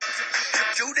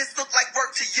Do this look like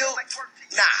work to you?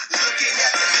 Nah, looking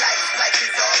at the lights like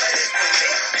it's all that is for me.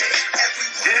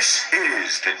 This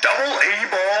is the Double A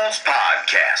Balls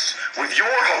Podcast with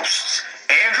your hosts,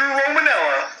 Andrew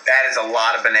Romanella. That is a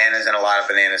lot of bananas and a lot of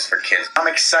bananas for kids. I'm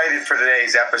excited for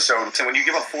today's episode. So when you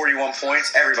give up 41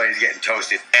 points, everybody's getting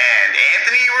toasted. And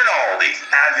Anthony Rinaldi.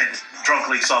 Avid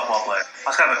drunk league softball player. I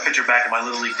was kind of a pitcher back in my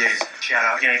Little League days. Shout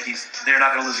out Yankees. They're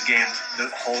not going to lose a game the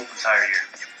whole entire year.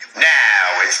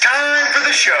 Now it's time for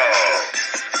the show.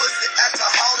 Pussy at the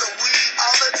hall of weed,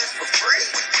 all of this for free.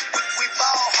 We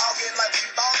ball hogging like we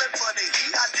ballin' for the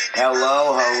heat.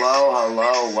 Hello.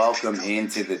 Welcome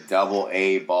into the Double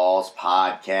A Balls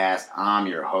Podcast. I'm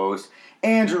your host,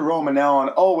 Andrew Romanell, and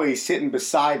always sitting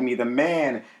beside me, the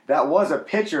man that was a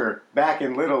pitcher back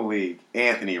in Little League,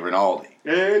 Anthony Rinaldi.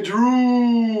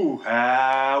 Andrew,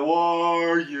 how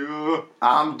are you?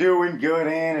 I'm doing good,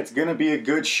 and it's going to be a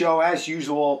good show as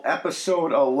usual.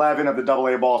 Episode 11 of the Double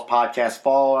A Balls Podcast.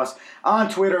 Follow us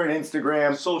on Twitter and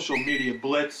Instagram. Social media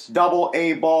blitz. Double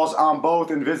A Balls on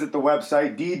both, and visit the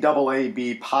website,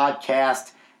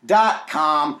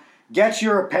 DAABpodcast.com. Get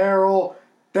your apparel.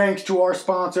 Thanks to our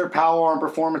sponsor,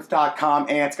 PowerArmPerformance.com.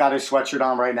 Ant's got his sweatshirt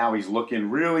on right now. He's looking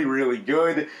really, really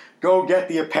good. Go get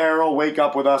the apparel. Wake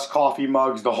up with us. Coffee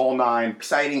mugs, the whole nine.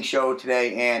 Exciting show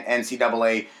today, and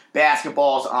NCAA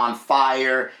basketball's on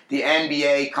fire. The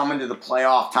NBA coming to the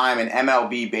playoff time, and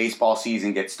MLB baseball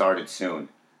season gets started soon.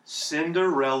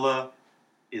 Cinderella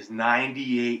is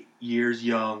 98 years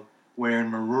young, wearing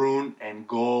maroon and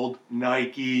gold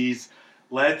Nikes.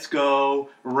 Let's go,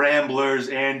 Ramblers,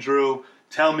 Andrew.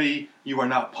 Tell me you are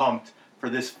not pumped for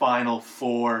this Final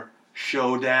Four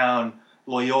showdown.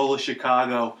 Loyola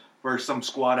Chicago versus some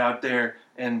squad out there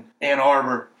in Ann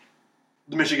Arbor,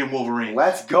 the Michigan Wolverines.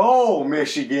 Let's go,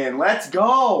 Michigan. Let's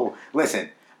go. Listen,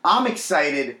 I'm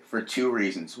excited for two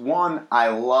reasons. One, I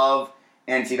love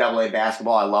NCAA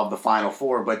basketball. I love the Final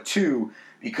Four. But two,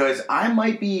 because I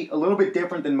might be a little bit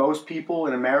different than most people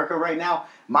in America right now.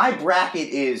 My bracket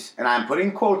is, and I'm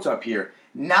putting quotes up here,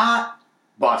 not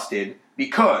busted,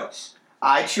 because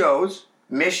I chose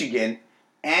Michigan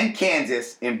and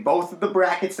Kansas in both of the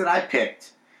brackets that I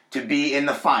picked to be in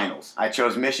the finals. I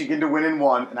chose Michigan to win in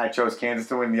one, and I chose Kansas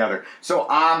to win the other. So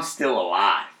I'm still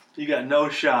alive. You got no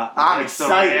shot I'm against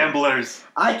some excited. Ramblers.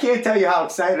 I can't tell you how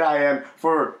excited I am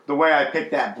for the way I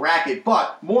picked that bracket,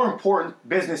 but more important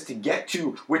business to get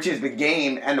to, which is the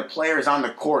game and the players on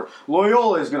the court.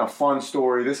 Loyola has been a fun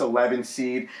story. This 11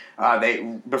 seed,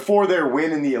 before their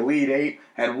win in the Elite Eight,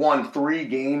 had won 3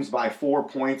 games by 4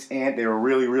 points, and they were a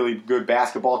really, really good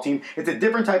basketball team. It's a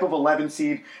different type of 11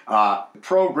 seed. The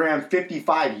program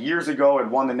 55 years ago had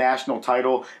won the national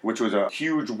title, which was a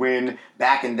huge win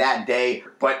back in that day.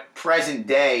 But present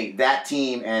day, that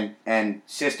team and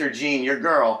Sister Jean, your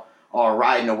girl, are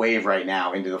riding a wave right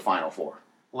now into the Final Four.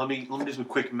 Let me do some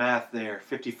quick math there.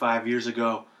 55 years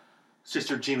ago,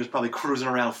 Sister Jean was probably cruising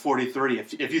around 43.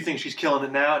 If you think she's killing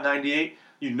it now at 98,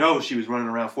 you know she was running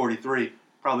around 43.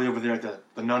 Probably over there at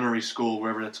the nunnery school,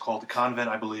 wherever it's called, the convent,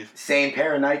 I believe. Same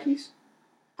pair of Nikes?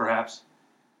 Perhaps.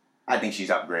 I think she's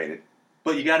upgraded.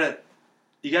 But you gotta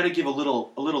give a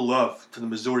little love to the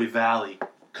Missouri Valley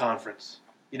Conference.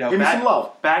 You know, Give me some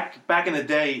love. Back in the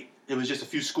day, it was just a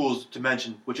few schools to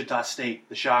mention: Wichita State,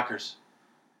 the Shockers,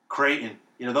 Creighton.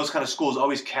 You know, those kind of schools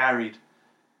always carried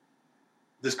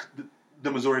the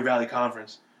Missouri Valley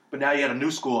Conference. But now you got a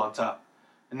new school on top,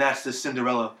 and that's the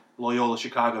Cinderella Loyola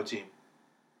Chicago team.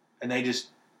 And they just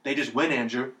win,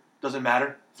 Andrew. Doesn't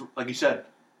matter. Like you said,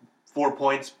 4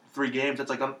 points, 3 games. I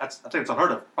think it's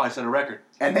unheard of. Probably set a record.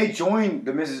 And they joined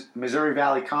the Missouri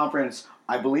Valley Conference,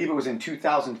 I believe it was in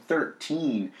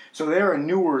 2013. So they're a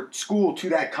newer school to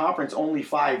that conference, only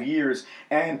 5 years.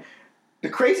 And the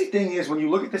crazy thing is, when you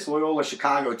look at this Loyola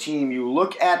Chicago team, you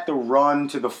look at the run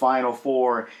to the Final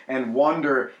Four and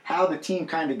wonder how the team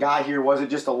kind of got here. Was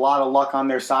it just a lot of luck on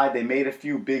their side? They made a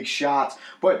few big shots.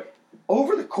 But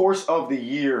over the course of the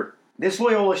year, this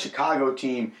Loyola Chicago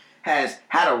team has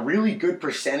had a really good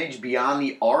percentage beyond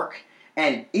the arc.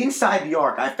 And inside the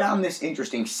arc, I found this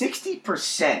interesting,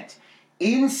 60%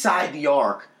 inside the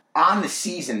arc on the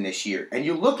season this year. And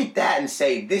you look at that and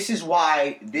say, this is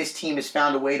why this team has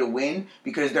found a way to win,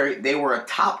 because they were a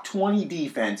top 20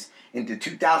 defense in the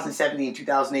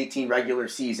 2017-2018 regular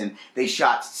season. They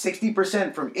shot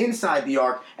 60% from inside the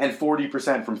arc and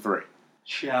 40% from three.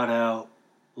 Shout out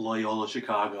Loyola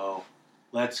Chicago.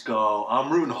 Let's go.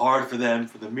 I'm rooting hard for them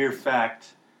for the mere fact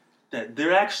that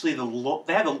they're actually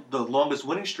they have the longest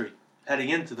winning streak heading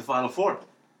into the Final Four.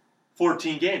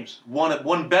 14 games.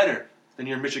 One better Then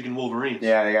you're Michigan Wolverines.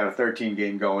 Yeah, they got a 13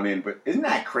 game going in. But isn't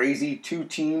that crazy? 2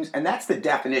 teams, and that's the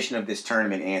definition of this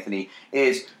tournament, Anthony,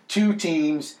 is 2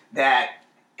 teams that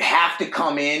have to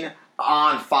come in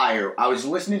on fire. I was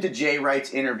listening to Jay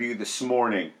Wright's interview this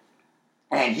morning,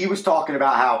 and he was talking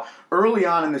about how early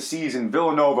on in the season,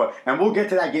 Villanova, and we'll get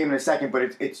to that game in a second,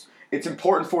 but it's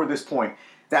important for this point,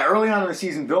 that early on in the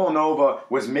season, Villanova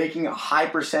was making a high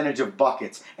percentage of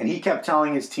buckets, and he kept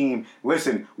telling his team,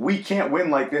 listen, we can't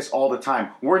win like this all the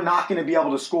time. We're not going to be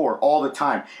able to score all the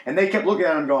time. And they kept looking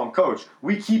at him going, Coach,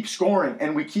 we keep scoring,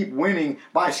 and we keep winning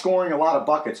by scoring a lot of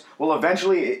buckets. Well,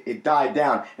 eventually it died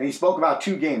down, and he spoke about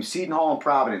 2 games, Seton Hall and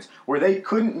Providence, where they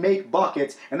couldn't make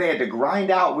buckets, and they had to grind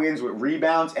out wins with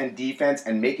rebounds and defense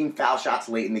and making foul shots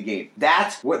late in the game.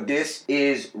 That's what this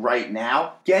is right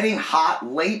now. Getting hot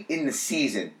late in the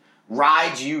season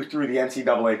rides you through the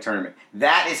NCAA tournament.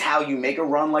 That is how you make a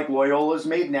run like Loyola's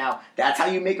made now. That's how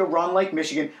you make a run like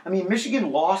Michigan. I mean,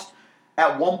 Michigan lost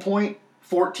at one point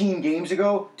 14 games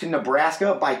ago to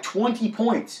Nebraska by 20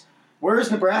 points. Where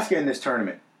is Nebraska in this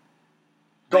tournament?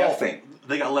 Golfing.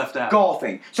 They got left out.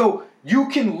 Golfing. So you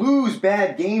can lose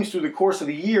bad games through the course of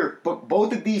the year, but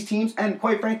both of these teams, and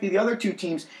quite frankly the other 2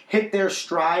 teams, hit their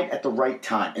stride at the right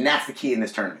time. And that's the key in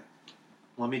this tournament.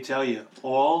 Let me tell you,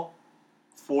 all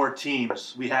 4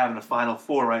 teams we have in the Final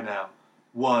Four right now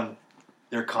won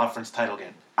their conference title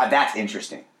game. That's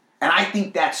interesting. And I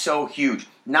think that's so huge.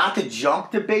 Not to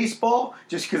jump to baseball,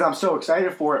 just because I'm so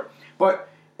excited for it, but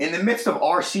in the midst of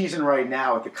our season right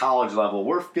now at the college level,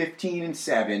 we're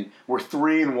 15-7. We're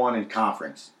 3-1 in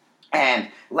conference. And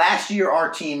last year, our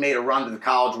team made a run to the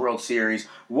College World Series,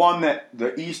 won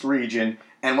the East region,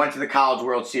 and went to the College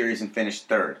World Series and finished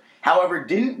 3rd. However,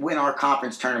 didn't win our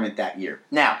conference tournament that year.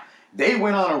 Now, they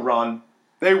went on a run.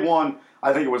 They won,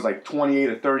 I think it was like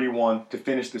 28-31 to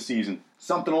finish the season.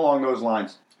 Something along those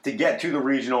lines to get to the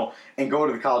regional and go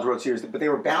to the College World Series. But they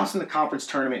were bounced in the conference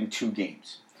tournament in 2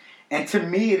 games. And to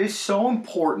me, it is so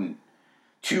important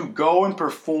to go and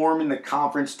perform in the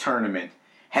conference tournament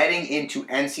heading into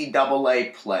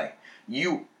NCAA play.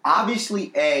 You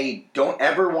obviously, don't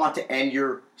ever want to end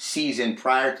your season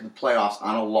prior to the playoffs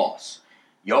on a loss.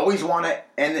 You always want to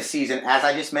end the season, as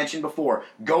I just mentioned before,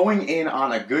 going in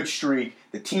on a good streak.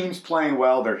 The team's playing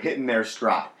well. They're hitting their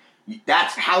stride.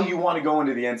 That's how you want to go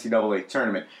into the NCAA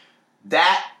tournament.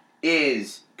 That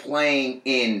is playing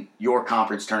in your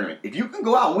conference tournament. If you can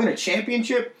go out and win a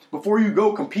championship before you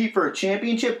go compete for a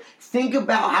championship, think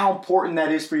about how important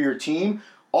that is for your team.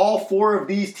 All 4 of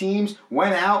these teams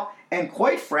went out, and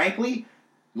quite frankly,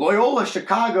 Loyola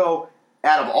Chicago,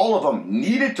 out of all of them,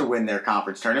 needed to win their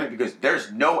conference tournament because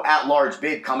there's no at-large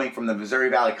bid coming from the Missouri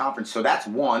Valley Conference, so that's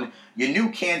 1. You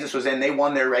knew Kansas was in. They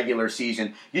won their regular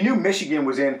season. You knew Michigan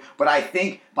was in, but I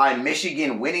think by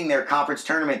Michigan winning their conference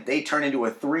tournament, they turn into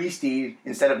a 3 seed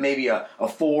instead of maybe a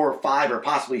 4, 5, or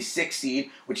possibly 6 seed,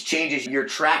 which changes your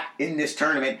track in this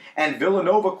tournament. And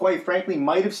Villanova, quite frankly,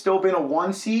 might have still been a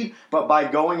 1 seed, but by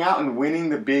going out and winning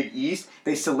the Big East,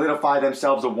 they solidify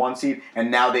themselves a 1 seed, and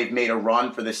now they've made a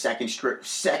run for the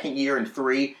second year in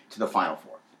 3 to the Final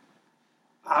Four.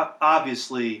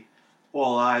 Obviously,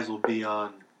 all eyes will be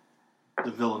on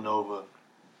the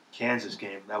Villanova-Kansas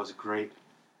game. That's a great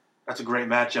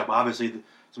matchup. Obviously,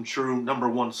 some true number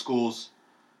 1 schools.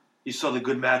 You saw the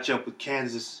good matchup with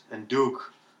Kansas and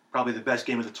Duke. Probably the best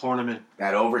game of the tournament.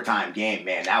 That overtime game,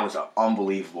 man, that was an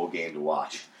unbelievable game to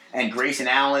watch. And Grayson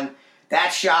Allen, that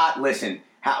shot, listen,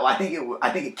 I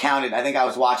think it counted. I think I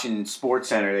was watching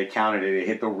SportsCenter. They counted it. It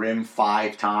hit the rim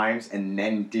 5 times and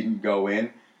then didn't go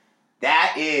in.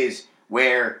 That is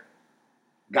where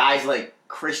guys like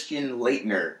Christian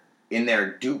Laettner in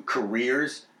their Duke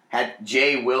careers had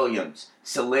Jay Williams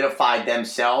solidified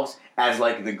themselves as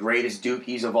like the greatest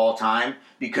Dukies of all time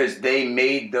because they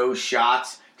made those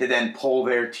shots to then pull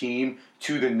their team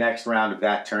to the next round of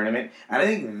that tournament. And I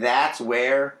think that's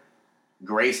where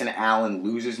Grayson Allen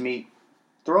loses me.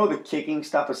 Throw the kicking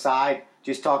stuff aside.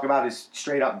 Just talk about his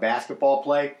straight-up basketball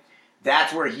play.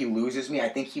 That's where he loses me. I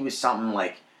think he was something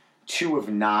like 2 of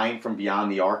 9 from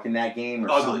beyond the arc in that game or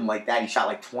something like that. He shot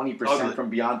like 20% from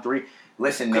beyond 3.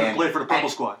 Listen, man. Could have played for the Purple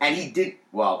Squad. And he did.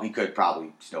 Well, he could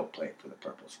probably still play for the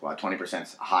Purple Squad.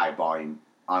 20% high volume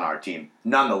on our team.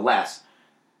 Nonetheless,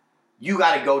 you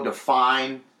got to go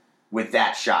define with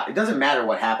that shot. It doesn't matter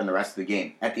what happened the rest of the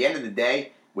game. At the end of the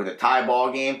day, with a tie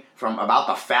ball game, from about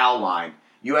the foul line,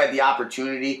 you had the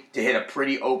opportunity to hit a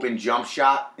pretty open jump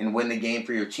shot and win the game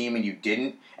for your team, and you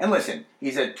didn't. And listen,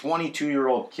 he's a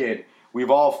 22-year-old kid.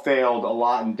 We've all failed a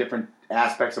lot in different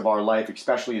aspects of our life,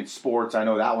 especially in sports. I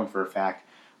know that one for a fact.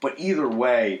 But either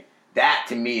way, that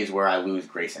to me is where I lose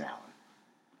Grayson Allen.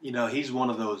 You know, he's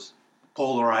one of those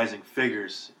polarizing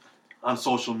figures on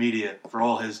social media for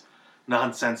all his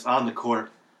nonsense on the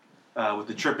court with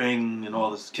the tripping and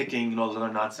all this kicking and all this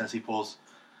other nonsense he pulls.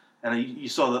 And you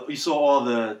saw all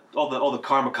the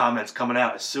karma comments coming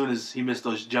out as soon as he missed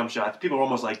those jump shots. People were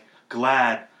almost like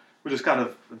glad, which is kind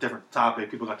of a different topic.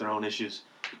 People got their own issues.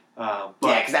 Yeah,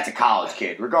 because that's a college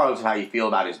kid, regardless of how you feel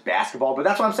about his basketball. But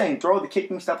that's what I'm saying. Throw the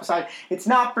kicking stuff aside. It's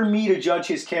not for me to judge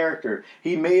his character.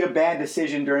 He made a bad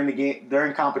decision during the game,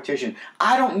 during competition.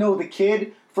 I don't know the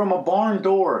kid from a barn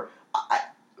door.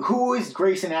 Who is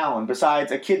Grayson Allen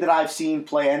besides a kid that I've seen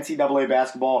play NCAA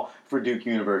basketball for Duke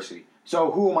University?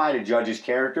 So who am I to judge his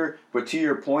character? But to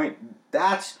your point,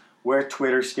 that's where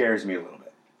Twitter scares me a little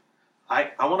bit.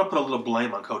 I want to put a little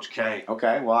blame on Coach K.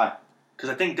 Okay, why? Because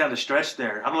I think down the stretch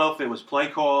there, I don't know if it was play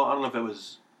call, I don't know if it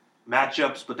was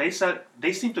matchups, but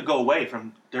they seemed to go away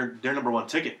from their number one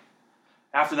ticket.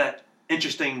 After that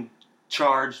interesting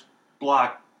charge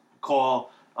block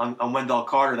call on Wendell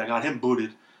Carter that got him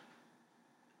booted,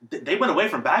 they went away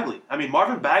from Bagley. I mean,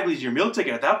 Marvin Bagley's your meal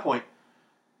ticket at that point.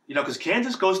 You know, because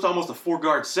Kansas goes to almost a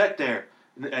 4-guard set there,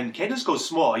 and Kansas goes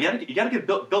small. You got to give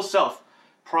Bill Self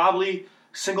probably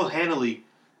single-handedly,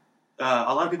 a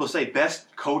lot of people say,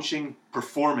 best coaching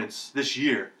performance this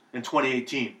year in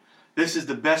 2018. This is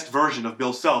the best version of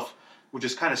Bill Self, which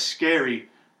is kind of scary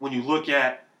when you look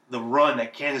at the run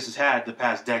that Kansas has had the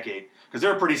past decade, because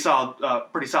they're a pretty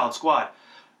solid squad.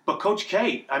 But Coach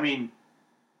K, I mean,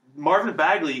 Marvin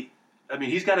Bagley, I mean,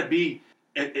 he's got to be,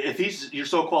 if he's your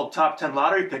so-called top 10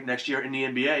 lottery pick next year in the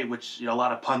NBA, which a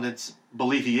lot of pundits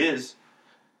believe he is,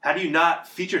 how do you not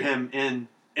feature him in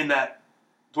that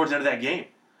towards the end of that game?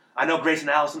 I know Grayson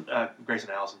Allison, what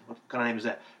kind of name is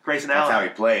that? Grayson Allen. That's how he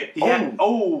played.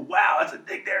 Wow, that's a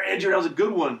dig there, Andrew. That was a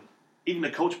good one. Even the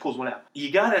coach pulls one out.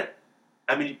 You gotta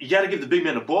give the big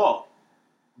man the ball.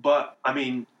 But, I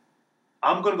mean,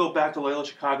 I'm going to go back to Loyola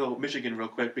Chicago, Michigan real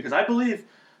quick, because I believe,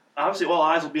 obviously, all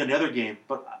eyes will be on the other game,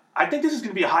 but I think this is going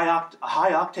to be a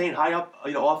high-octane,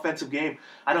 offensive game.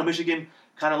 I know Michigan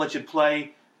kind of lets you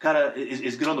play, kind of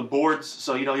is good on the boards,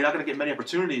 so, you're not going to get many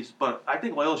opportunities. But I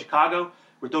think Loyola Chicago,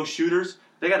 with those shooters,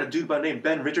 they got a dude by the name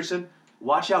Ben Richardson.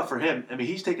 Watch out for him. I mean,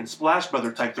 he's taking Splash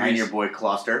Brother type threes. And your boy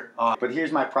Cluster. But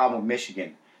here's my problem with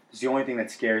Michigan. It's the only thing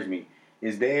that scares me,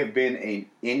 is they have been an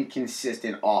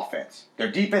inconsistent offense.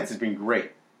 Their defense has been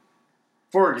great.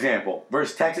 For example,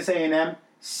 versus Texas A&M,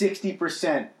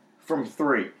 60% from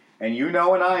three. And you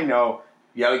know and I know,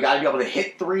 you got to be able to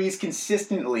hit threes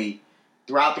consistently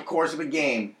throughout the course of a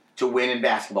game to win in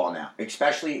basketball now,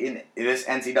 especially in this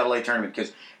NCAA tournament.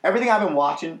 Because everything I've been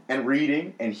watching and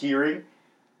reading and hearing,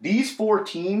 these four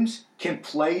teams can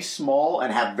play small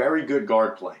and have very good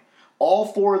guard play. All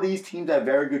four of these teams have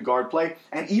very good guard play.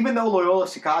 And even though Loyola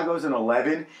Chicago is an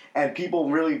 11 and people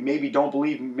really maybe don't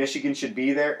believe Michigan should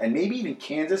be there, and maybe even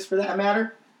Kansas for that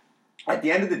matter, at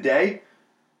the end of the day,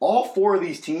 all four of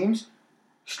these teams,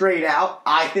 straight out,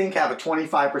 I think have a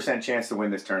 25% chance to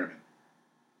win this tournament.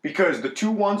 Because the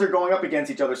 2 1s are going up against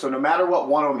each other, so no matter what,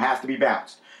 one of them has to be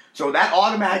bounced. So that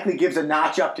automatically gives a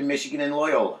notch up to Michigan and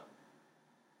Loyola.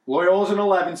 Loyola's an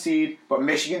 11 seed, but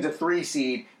Michigan's a 3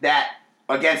 seed that,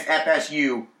 against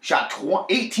FSU, shot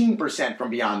 18%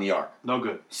 from beyond the arc. No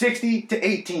good. 60 to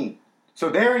 18. So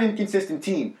they're an inconsistent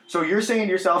team. So you're saying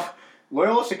to yourself,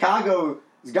 Loyola Chicago's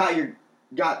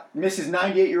got Mrs.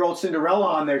 98-year-old Cinderella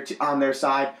on their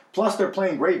side, plus they're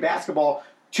playing great basketball,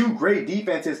 2 great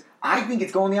defenses. I think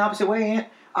it's going the opposite way, Ant.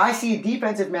 I see a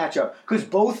defensive matchup because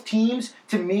both teams,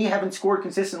 to me, haven't scored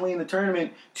consistently in the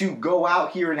tournament to go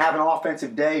out here and have an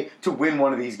offensive day to win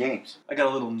one of these games. I got a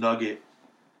little nugget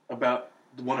about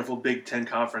the wonderful Big Ten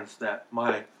Conference that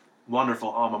my wonderful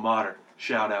alma mater,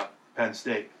 shout out, Penn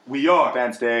State. We are.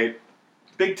 Penn State.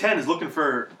 Big Ten is looking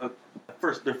for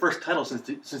their first title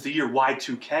since the year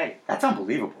Y2K. That's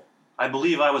unbelievable. I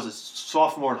believe I was a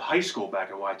sophomore in high school back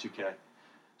in Y2K.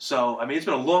 So, I mean, it's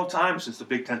been a long time since the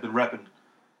Big Ten's been repping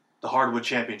the Hardwood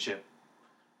Championship.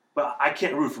 But I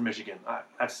can't root for Michigan.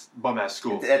 That's bum-ass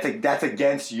school. That's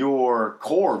against your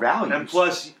core values. And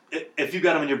plus, if you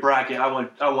got them in your bracket, I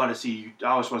want to see you.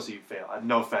 I always want to see you fail.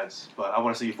 No offense, but I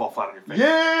want to see you fall flat on your face.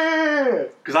 Yeah.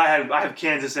 Because I have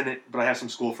Kansas in it, but I have some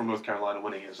school from North Carolina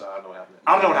winning it, so I don't know what happened.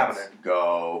 I don't know what happened there.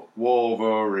 Go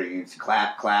Wolverines!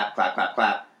 Clap, clap, clap, clap,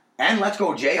 clap, and let's go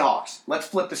Jayhawks. Let's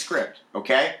flip the script,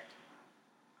 okay?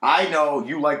 I know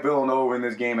you like Villanova in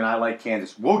this game, and I like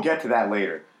Kansas. We'll get to that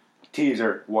later.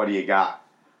 Teaser, what do you got?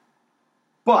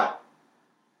 But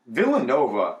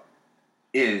Villanova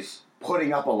is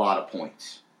putting up a lot of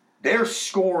points. They're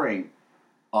scoring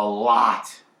a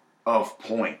lot of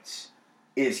points.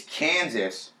 Is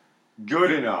Kansas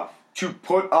good enough to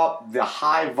put up the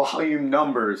high volume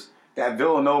numbers that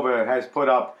Villanova has put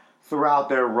up throughout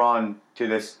their run to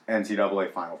this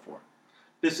NCAA Final Four.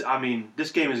 This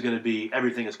game is going to be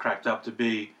everything it's cracked up to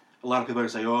be. A lot of people are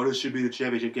saying, "Oh, this should be the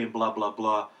championship game," blah blah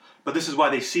blah. But this is why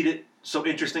they seed it so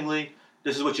interestingly.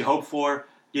 This is what you hope for.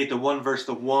 You get the 1 versus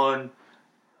the 1,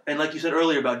 and like you said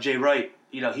earlier about Jay Wright,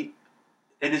 he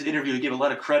in his interview he gave a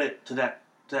lot of credit to that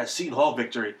Seton Hall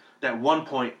victory, that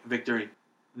 1-point victory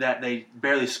that they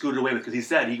barely scooted away with, because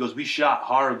he goes, "We shot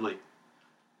horribly,"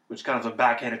 which kind of a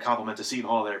backhanded compliment to Seton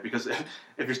Hall there, because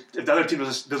if the other team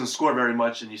doesn't score very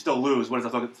much and you still lose, what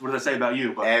does that say about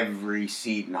you? But every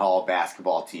Seton Hall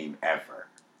basketball team ever.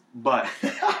 But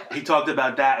he talked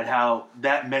about that and how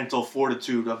that mental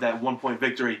fortitude of that 1-point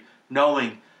victory,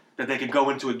 knowing that they could go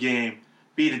into a game,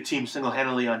 beat a team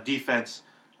single-handedly on defense,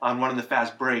 on running the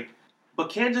fast break. But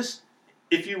Kansas,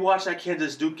 if you watch that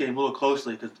Kansas-Duke game a little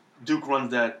closely, because Duke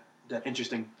runs that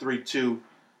interesting 3-2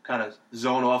 kind of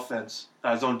zone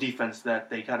defense that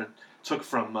they kind of took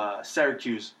from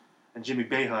Syracuse and Jimmy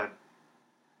Boeheim.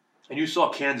 And you saw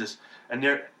Kansas and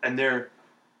their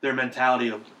mentality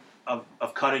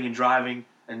of cutting and driving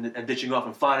and ditching off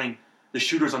and finding the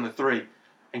shooters on the 3.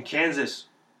 And Kansas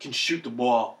can shoot the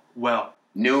ball well.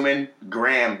 Newman,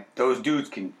 Graham, those dudes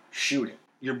can shoot it.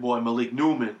 Your boy Malik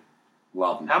Newman.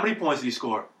 Love him. How many points did he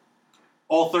score?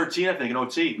 All 13, I think, in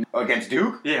OT. Against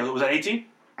Duke? Yeah, was that 18?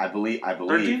 I believe.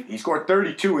 13? He scored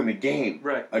 32 in the game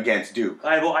against Duke.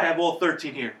 I have all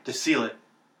 13 here to seal it.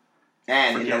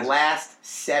 And in the last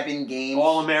 7 games...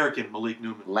 All-American Malik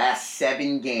Newman. Last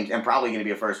 7 games, and probably going to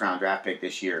be a first-round draft pick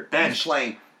this year. Benched. He's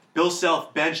playing... Bill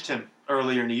Self benched him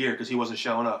earlier in the year because he wasn't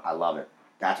showing up. I love it.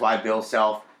 That's why Bill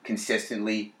Self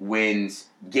consistently wins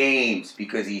games,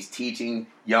 because he's teaching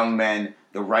young men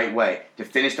the right way. To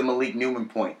finish the Malik Newman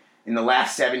point, in the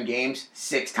last 7 games,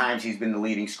 6 times he's been the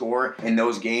leading scorer. In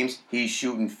those games, he's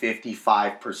shooting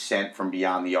 55% from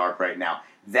beyond the arc right now.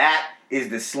 That is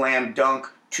the slam dunk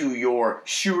to your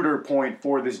shooter point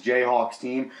for this Jayhawks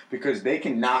team, because they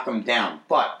can knock them down.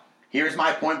 But here's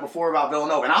my point before about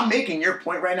Villanova, and I'm making your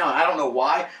point right now. I don't know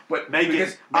why, but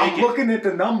I'm looking at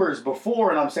the numbers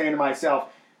before, and I'm saying to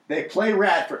myself, they play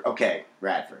Radford. Okay,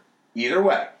 Radford. Either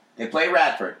way, they play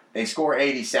Radford. They score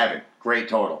 87. Great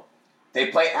total. They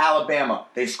play Alabama.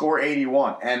 They score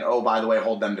 81. And, oh, by the way,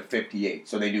 hold them to 58.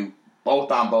 So they do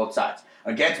both on both sides.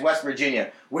 Against West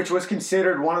Virginia, which was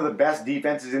considered one of the best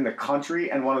defenses in the country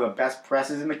and one of the best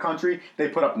presses in the country, they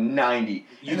put up 90.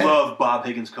 You love Bob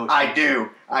Higgins' coaching. I do.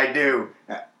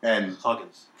 And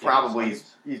Huggins. Bob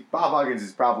Huggins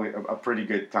is probably a pretty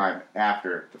good time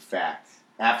after the fact.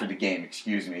 After the game,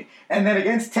 excuse me. And then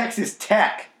against Texas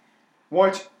Tech,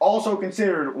 which also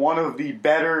considered one of the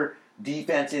better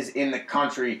defenses in the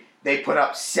country, they put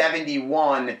up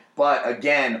 71, but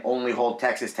again, only hold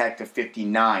Texas Tech to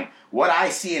 59. What I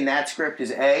see in that script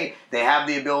is, A, they have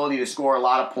the ability to score a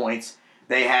lot of points.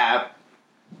 They have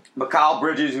Mikal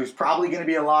Bridges, who's probably going to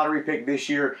be a lottery pick this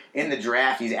year in the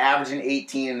draft. He's averaging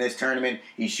 18 in this tournament.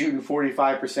 He's shooting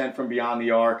 45% from beyond the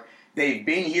arc. They've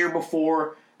been here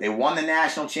before. They won the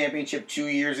national championship 2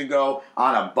 years ago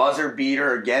on a buzzer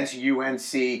beater against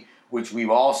UNC, which we've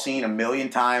all seen a million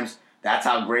times. That's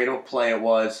how great of a play it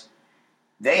was.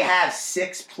 They have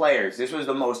 6 players. This was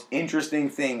the most interesting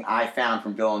thing I found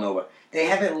from Villanova. They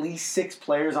have at least 6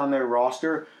 players on their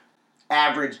roster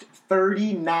averaged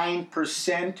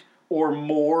 39% or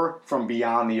more from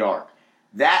beyond the arc.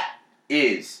 That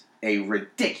is a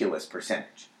ridiculous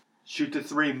percentage. Shoot the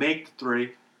 3, make the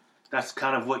 3. That's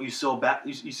kind of what you saw back.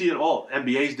 You see it all.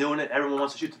 NBA's doing it. Everyone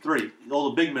wants to shoot the 3. All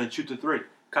the big men shoot the 3.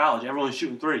 College, everyone's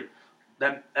shooting 3.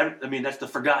 That's the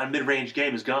forgotten mid-range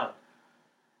game is gone.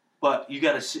 But you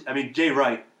got to see. Jay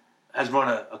Wright has run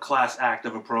a class act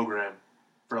of a program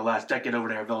for the last decade over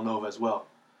there at Villanova as well.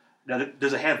 Now,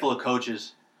 there's a handful of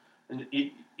coaches, and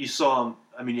you saw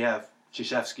them. You have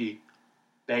Krzyzewski,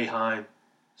 Boeheim,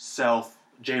 Self,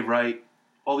 Jay Wright,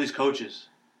 all these coaches.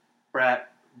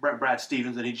 Brad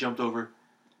Stevens, and he jumped over,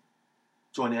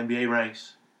 joined the NBA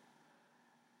ranks.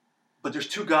 But there's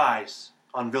 2 guys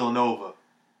on Villanova.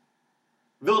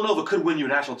 Villanova could win you a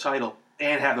national title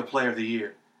and have the player of the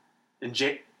year in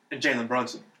Jalen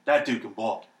Brunson. That dude can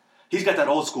ball. He's got that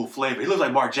old school flavor. He looks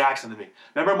like Mark Jackson to me.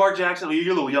 Remember Mark Jackson? Well,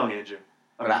 you're a little young, Andrew.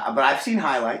 But I've seen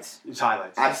highlights. It's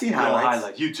highlights. I've seen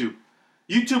highlights.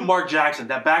 YouTube Mark Jackson.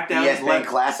 That back down. ESPN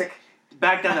Classic.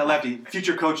 Back down that lefty,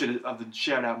 future coach of the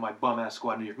shout-out my bum-ass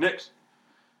squad, New York Knicks.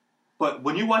 But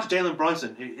when you watch Jalen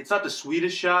Brunson, it's not the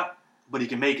sweetest shot, but he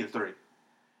can make it 3.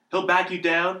 He'll back you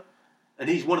down, and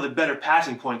he's one of the better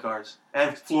passing point guards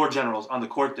and floor generals on the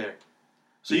court there.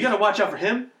 So you got to watch out for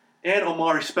him and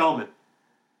Omari Spellman.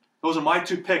 Those are my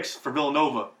 2 picks for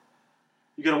Villanova.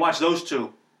 You got to watch those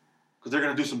 2. because they're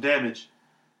going to do some damage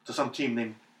to some team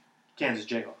named Kansas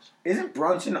Jayhawks. Isn't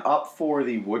Brunson up for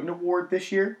the Wooden Award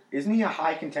this year? Isn't he a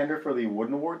high contender for the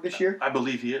Wooden Award this year? I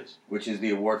believe he is. Which is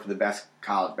the award for the best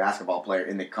college basketball player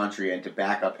in the country. And to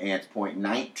back up Ant's point,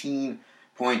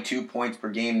 19.2 points per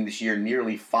game this year,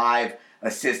 nearly 5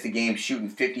 assists a game,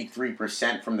 shooting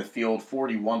 53% from the field,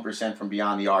 41% from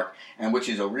beyond the arc, and which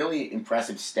is a really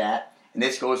impressive stat. And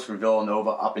this goes for Villanova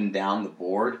up and down the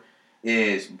board,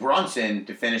 is Brunson,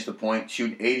 to finish the point,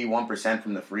 shooting 81%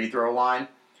 from the free throw line,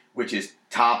 which is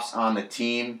tops on the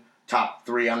team, top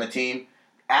 3 on the team.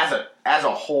 As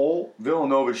a whole,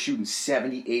 Villanova's shooting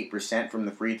 78% from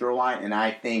the free throw line, and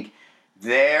I think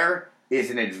there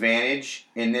is an advantage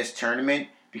in this tournament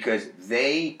because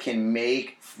they can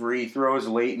make free throws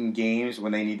late in games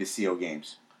when they need to seal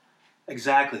games.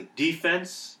 Exactly.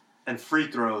 Defense and free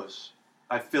throws.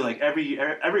 I feel like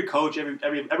every coach,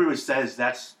 everybody says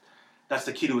that's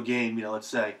the key to a game, let's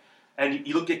say. And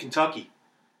you look at Kentucky.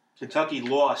 Kentucky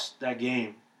lost that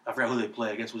game. I forgot who they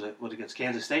played against. Was it against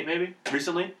Kansas State maybe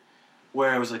recently?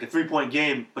 Where it was like a 3-point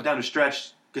game, but down the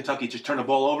stretch, Kentucky just turned the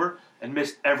ball over and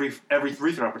missed every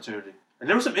free throw opportunity. And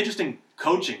there was some interesting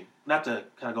coaching, not to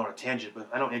kind of go on a tangent, but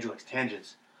I know Andrew likes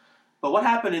tangents. But what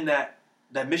happened in that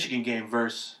Michigan game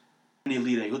versus the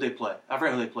Elite Eight? Who they play? I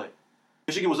forgot who they played.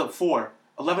 Michigan was up 4,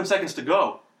 11 seconds to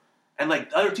go, and the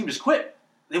other team just quit.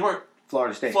 They weren't.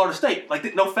 Florida State.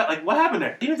 What happened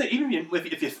there? Even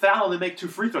if you foul and they make 2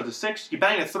 free throws, a 6, you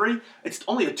bang a 3, it's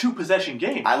only a 2-possession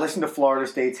game. I listened to Florida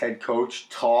State's head coach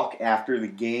talk after the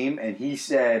game, and he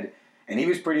said, and he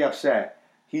was pretty upset.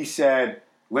 He said,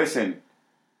 "Listen,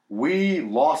 we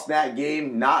lost that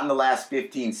game not in the last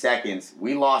 15 seconds.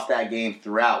 We lost that game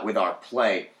throughout with our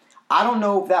play." I don't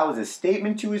know if that was a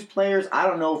statement to his players. I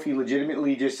don't know if he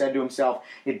legitimately just said to himself,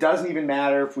 "It doesn't even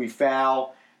matter if we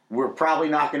foul. We're probably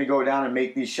not going to go down and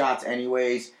make these shots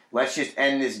anyways. Let's just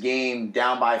end this game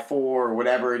down by 4 or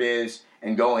whatever it is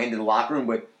and go into the locker room."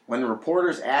 But when the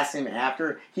reporters asked him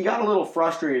after, he got a little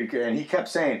frustrated and he kept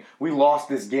saying, "We lost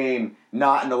this game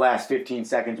not in the last 15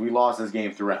 seconds. We lost this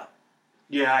game throughout."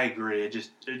 Yeah, I agree. It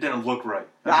didn't look right.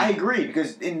 I agree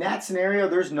because in that scenario,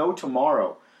 there's no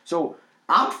tomorrow. So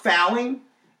I'm fouling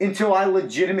until I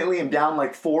legitimately am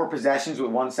down 4 possessions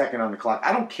with 1 second on the clock.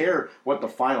 I don't care what the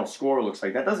final score looks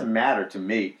like. That doesn't matter to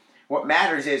me. What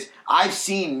matters is I've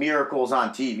seen miracles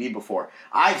on TV before.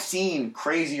 I've seen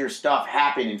crazier stuff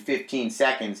happen in 15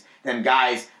 seconds than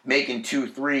guys making 2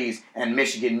 threes and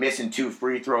Michigan missing 2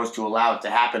 free throws to allow it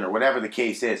to happen or whatever the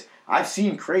case is. I've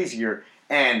seen crazier,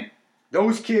 and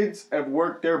those kids have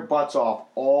worked their butts off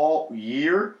all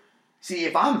year. See,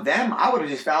 if I'm them, I would have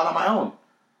just fouled on my own.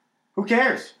 Who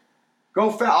cares? Go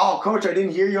foul. Oh, coach, I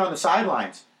didn't hear you on the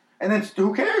sidelines. And then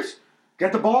who cares?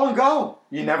 Get the ball and go.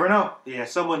 You never know. Yeah,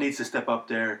 someone needs to step up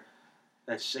there.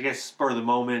 That's, I guess, spur of the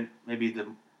moment. Maybe the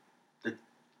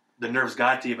nerves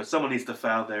got to you, but someone needs to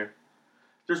foul there.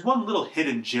 There's one little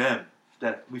hidden gem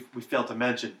that we failed to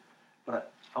mention,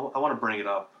 but I want to bring it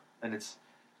up. And it's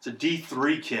a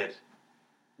D3 kid.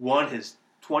 Won his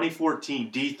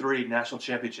 2014 D3 national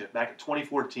championship back in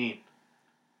 2014.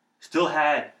 Still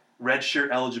had redshirt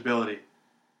eligibility.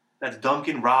 That's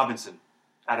Duncan Robinson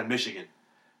out of Michigan.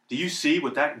 Do you see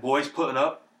what that boy's putting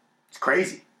up? It's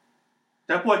crazy.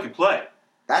 That boy can play.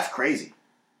 That's crazy.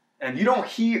 And You don't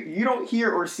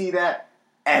hear or see that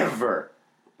ever.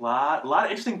 a lot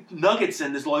of interesting nuggets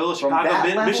in this Loyola From Chicago that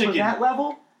level Michigan. to that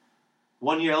level?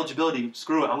 1 year eligibility.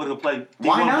 Screw it. I'm going to go play D1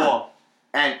 Why not? ball.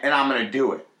 And I'm going to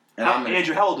do it. And I'm gonna,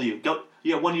 Andrew, how old are you?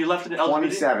 You got 1 year left in the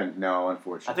eligibility? 27. No,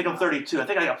 unfortunately. I think I'm 32. I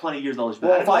think I got plenty of years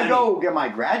eligibility. Well, if I go get my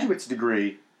graduate's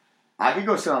degree, I could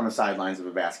go sit on the sidelines of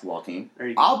a basketball team. There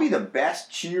you go. I'll be the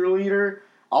best cheerleader.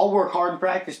 I'll work hard in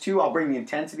practice, too. I'll bring the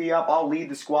intensity up. I'll lead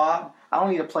the squad. I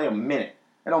don't need to play a minute.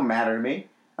 It don't matter to me.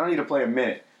 I don't need to play a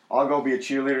minute. I'll go be a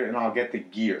cheerleader, and I'll get the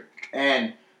gear.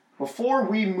 And before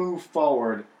we move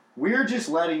forward, we're just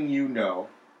letting you know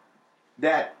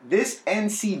that this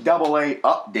NCAA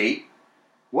update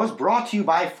was brought to you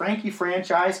by Frankie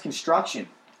Franchise Construction.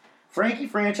 Frankie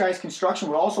Franchise Construction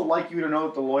would also like you to know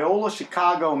that the Loyola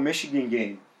Chicago Michigan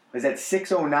game is at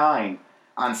 6:09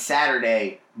 on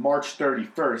Saturday, March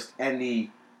 31st, and the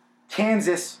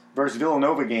Kansas versus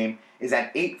Villanova game is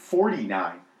at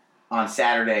 8:49 on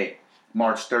Saturday,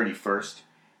 March 31st.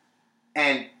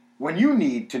 And when you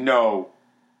need to know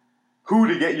who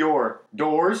to get your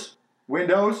doors,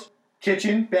 windows,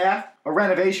 kitchen, bath, a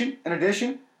renovation, an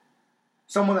addition,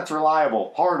 someone that's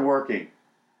reliable, hardworking,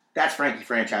 that's Frankie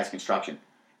Franchise Construction.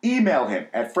 Email him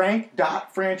at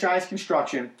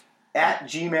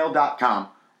frank.franchiseconstruction@gmail.com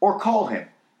or call him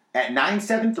at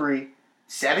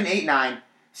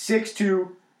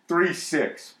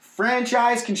 973-789-6236.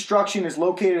 Franchise Construction is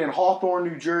located in Hawthorne,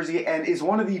 New Jersey, and is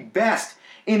one of the best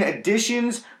in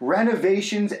additions,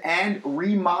 renovations, and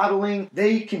remodeling.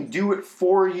 They can do it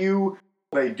for you.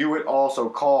 They do it also.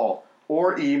 Call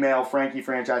or email Frankie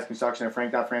Franchise Construction at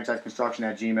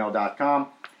frank.franchiseconstruction@gmail.com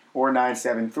or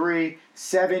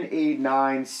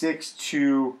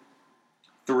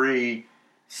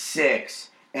 973-789-6236.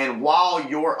 And while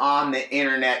you're on the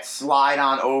internet, slide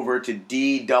on over to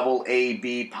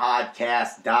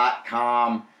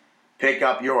DAABpodcast.com. Pick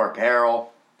up your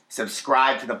apparel.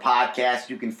 Subscribe to the podcast.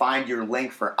 You can find your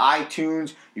link for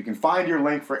iTunes. You can find your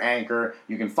link for Anchor.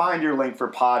 You can find your link for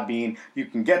Podbean. You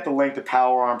can get the link to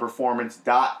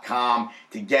PowerOnPerformance.com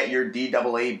to get your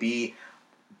DAAB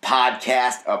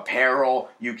podcast apparel.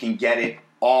 You can get it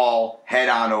all. Head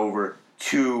on over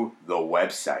to the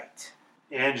website.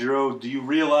 Andrew, do you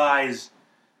realize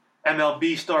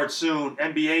MLB starts soon?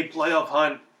 NBA playoff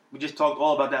hunt. We just talked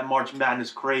all about that March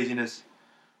Madness craziness,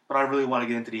 but I really want to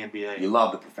get into the NBA. You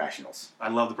love the professionals. I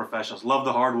love the professionals. Love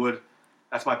the hardwood.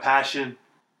 That's my passion.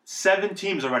 7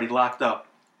 teams already locked up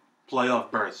playoff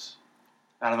berths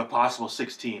out of a possible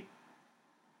 16. A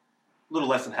little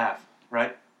less than half,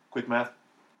 right? Quick math.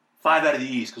 5 out of the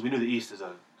East, because we knew the East is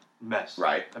a mess.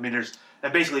 Right. I mean, there's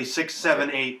basically 6,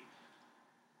 7, 8.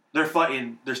 They're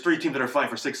fighting. There's 3 teams that are fighting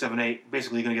for 6, 7, 8.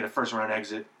 Basically, going to get a first-round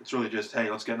exit. It's really just, hey,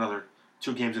 let's get another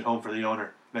 2 games at home for the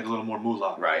owner. Make a little more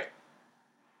moolah. Right.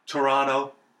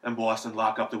 Toronto and Boston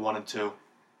lock up to 1 and 2.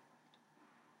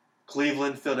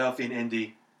 Cleveland, Philadelphia, and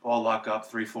Indy all lock up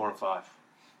 3, 4, and 5.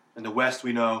 In the West,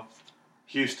 we know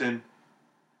Houston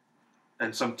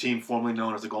and some team formerly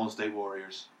known as the Golden State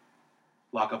Warriors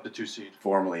lock up the 2 seed.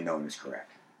 Formerly known as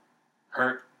correct.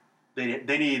 Hurt. They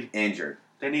need Injured.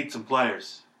 They need some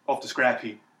players off the scrap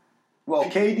heap. Well,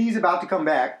 KD's about to come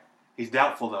back. He's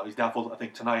doubtful, though. He's doubtful, I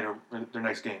think, tonight or their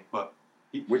next game. But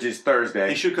Which is Thursday.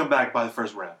 he should come back by the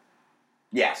first round.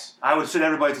 Yes. I would sit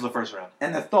everybody till the first round.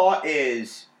 And the thought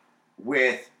is,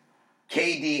 with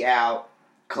KD out,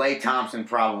 Klay Thompson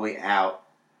probably out,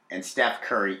 and Steph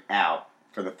Curry out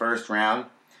for the first round,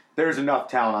 there's enough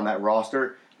talent on that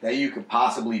roster that you could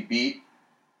possibly beat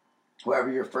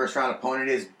whoever your first round opponent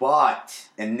is. But,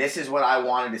 and this is what I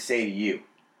wanted to say to you,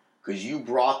 because you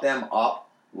brought them up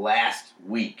last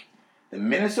week. The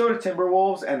Minnesota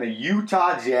Timberwolves and the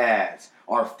Utah Jazz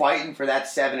are fighting for that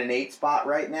 7 and 8 spot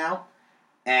right now.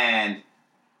 And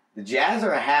the Jazz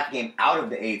are a half game out of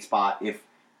the 8 spot. If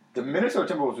the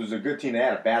Minnesota Timberwolves was a good team, they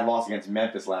had a bad loss against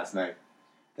Memphis last night.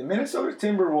 The Minnesota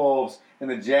Timberwolves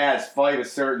and the Jazz fight a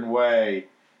certain way.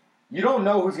 You don't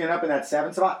know who's going to end up in that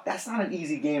 7 spot. That's not an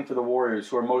easy game for the Warriors,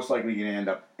 who are most likely going to end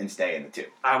up and stay in the 2.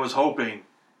 I was hoping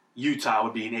Utah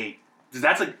would be an 8.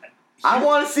 I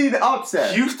want to see the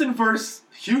upset. Houston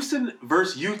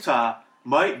versus Utah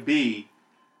might be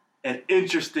an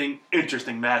interesting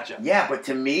matchup. Yeah, but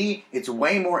to me, it's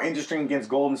way more interesting against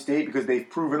Golden State because they've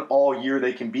proven all year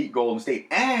they can beat Golden State.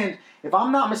 And if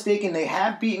I'm not mistaken, they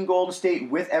have beaten Golden State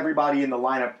with everybody in the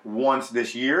lineup once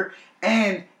this year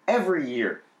and every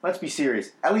year. Let's be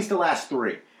serious. At least the last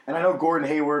 3. And I know Gordon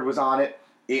Hayward was on it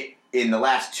in the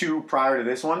last 2 prior to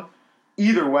this one.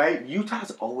 Either way,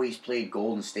 Utah's always played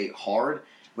Golden State hard.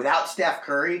 Without Steph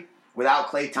Curry, without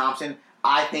Klay Thompson,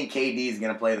 I think KD is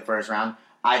going to play the first round.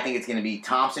 I think it's going to be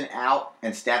Thompson out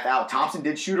and Steph out. Thompson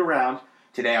did shoot around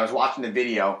today. I was watching the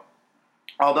video.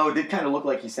 Although it did kind of look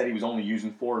like he said he was only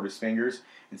using 4 of his fingers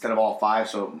instead of all 5.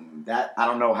 So that I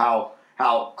don't know how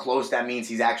close that means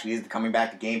he's actually is coming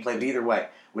back to gameplay. But either way,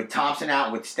 with Thompson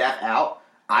out, with Steph out,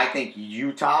 I think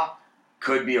Utah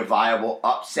could be a viable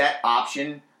upset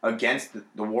option against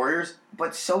the Warriors.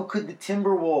 But so could the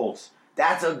Timberwolves.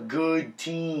 That's a good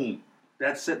team.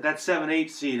 That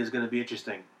 7-8 seed is going to be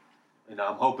interesting. You know,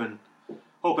 I'm hoping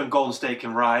Golden State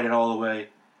can ride it all the way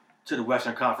to the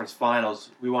Western Conference Finals.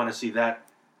 We want to see that.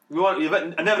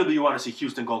 Inevitably you want to see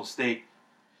Houston, Golden State,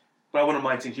 but I wouldn't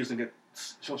mind seeing Houston get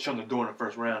shown the door in the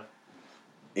first round.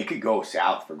 It could go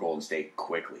south for Golden State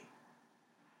quickly.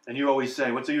 And you always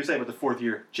say, what do you say about the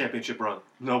 4th-year championship run?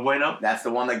 No bueno? That's the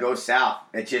one that goes south.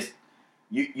 It's just,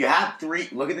 you have 3.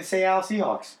 Look at the Seattle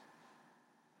Seahawks.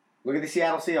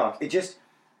 It just,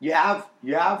 you have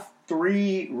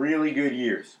 3 really good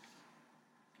years.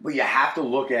 But you have to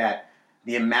look at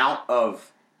the amount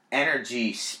of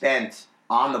energy spent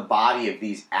on the body of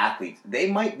these athletes. They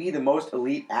might be the most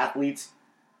elite athletes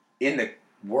in the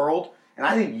world. And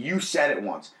I think you said it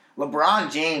once. LeBron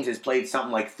James has played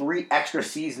something like 3 extra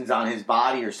seasons on his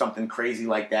body or something crazy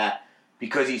like that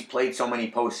because he's played so many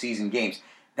postseason games.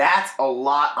 That's a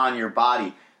lot on your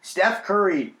body. Steph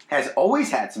Curry has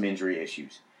always had some injury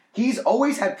issues. He's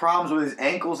always had problems with his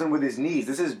ankles and with his knees.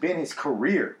 This has been his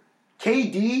career.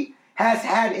 KD has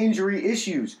had injury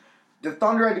issues. The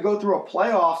Thunder had to go through a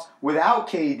playoffs without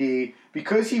KD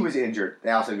because he was injured.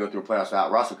 They also had to go through a playoffs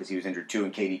without Russell because he was injured too,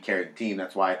 and KD carried the team.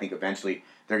 That's why I think eventually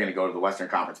they're going to go to the Western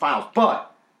Conference Finals.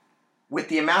 But with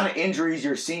the amount of injuries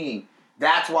you're seeing,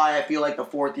 that's why I feel like the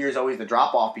fourth year is always the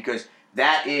drop-off, because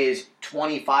that is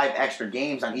 25 extra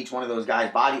games on each one of those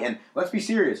guys' body. And let's be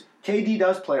serious, KD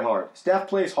does play hard. Steph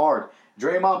plays hard.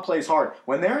 Draymond plays hard.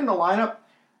 When they're in the lineup,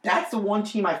 that's the one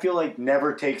team I feel like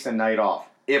never takes a night off.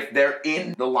 If they're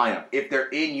in the lineup, if they're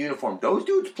in uniform, those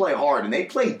dudes play hard, and they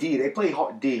play D. They play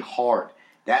D hard.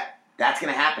 That's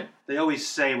going to happen. They always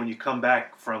say when you come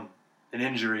back from an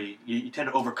injury, you tend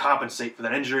to overcompensate for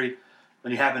that injury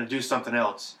when you happen to do something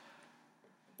else.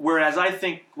 Whereas I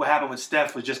think what happened with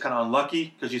Steph was just kind of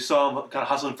unlucky, because you saw him kind of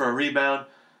hustling for a rebound,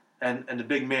 and the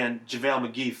big man,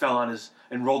 JaVale McGee, fell on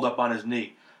and rolled up on his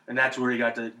knee. And that's where he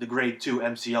got the grade 2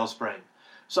 MCL sprain.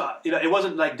 So, it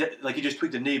wasn't like he just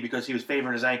tweaked the knee because he was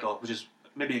favoring his ankle, which is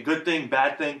maybe a good thing,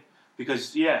 bad thing.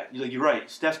 Because, yeah, you're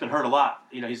right. Steph's been hurt a lot.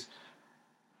 He's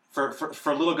for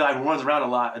a little guy who runs around a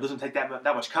lot, it doesn't take that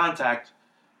much contact.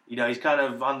 He's kind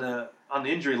of on the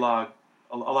injury log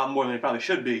a lot more than he probably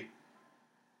should be,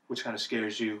 which kind of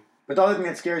scares you. But the other thing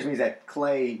that scares me is that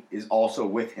Klay is also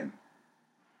with him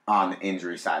on the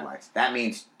injury sidelines. That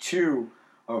means 2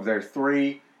 of their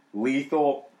 3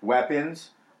 lethal weapons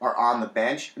are on the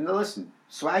bench. And listen,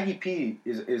 Swaggy P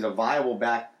is a viable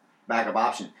backup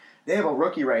option. They have a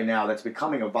rookie right now that's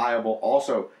becoming a viable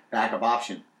also backup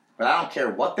option. But I don't care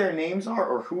what their names are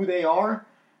or who they are.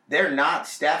 They're not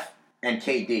Steph and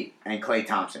KD and Klay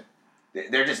Thompson.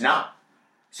 They're just not.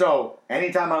 So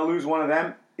anytime I lose one of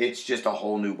them, it's just a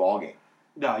whole new ballgame.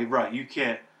 No, you're right. You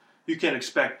can't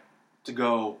expect to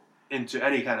go into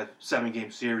any kind of 7-game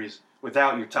series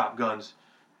without your top guns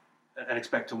and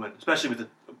expect to win. Especially with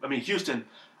Houston.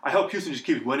 I hope Houston just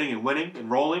keeps winning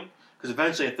and rolling, because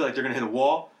eventually I feel like they're going to hit a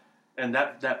wall, and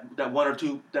that one or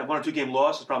two game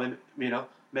loss is probably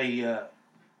may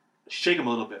shake them a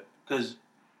little bit, because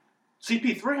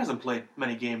CP3 hasn't played that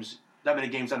many games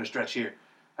down the stretch here.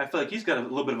 I feel like he's got a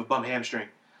little bit of a bum hamstring.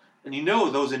 And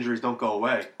those injuries don't go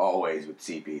away. Always with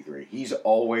CP3. He's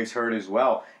always hurt as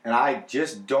well. And I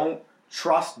just don't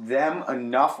trust them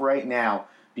enough right now,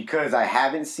 because I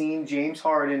haven't seen James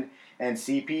Harden and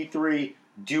CP3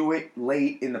 do it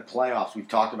late in the playoffs. We've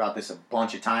talked about this a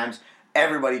bunch of times.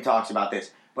 Everybody talks about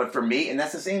this. But for me, and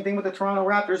that's the same thing with the Toronto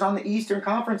Raptors on the Eastern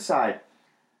Conference side,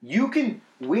 you can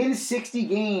win 60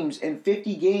 games and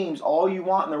 50 games all you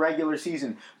want in the regular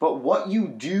season, but what you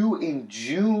do in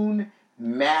June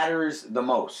matters the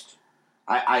most.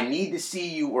 I need to see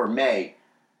you, or May,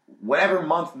 whatever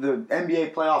month the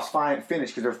NBA playoffs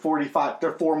finish, because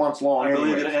they're 4 months long. I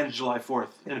believe it ends July 4th,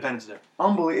 Independence Day.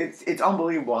 It's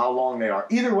unbelievable how long they are.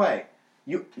 Either way,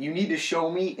 you need to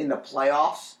show me in the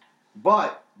playoffs,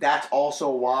 but that's also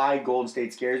why Golden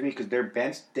State scares me, because their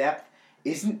bench depth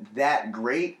isn't that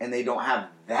great, and they don't have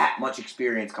that much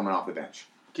experience coming off the bench.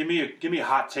 Give me a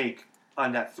hot take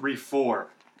on that 3-4.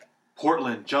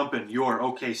 Portland jumping your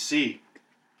OKC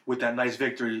with that nice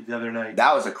victory the other night.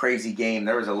 That was a crazy game.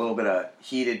 There was a little bit of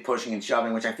heated pushing and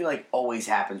shoving, which I feel like always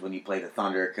happens when you play the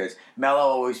Thunder, because Melo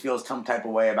always feels some type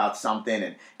of way about something,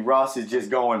 and Russ is just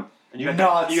going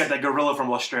nuts. You got that gorilla from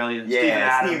Australia,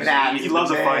 yeah, Steven Adams. He loves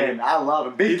a fight. I love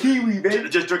him. Big Kiwi, baby.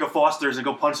 Just drink a Foster's and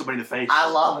go punch somebody in the face. I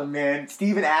love him, man.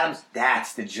 Steven Adams,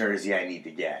 that's the jersey I need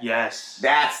to get. Yes.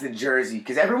 That's the jersey,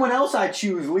 because everyone else I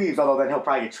choose leaves, although then he'll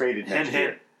probably get traded next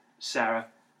year. Sarah.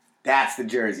 That's the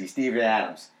jersey, Steven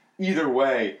Adams. Either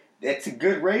way, it's a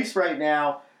good race right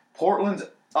now. Portland's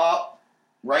up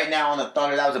right now on the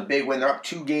Thunder. That was a big win. They're up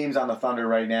 2 games on the Thunder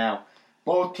right now.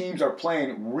 Both teams are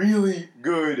playing really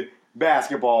good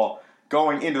basketball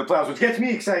going into the playoffs, which gets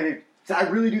me excited. I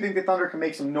really do think the Thunder can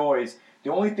make some noise.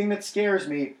 The only thing that scares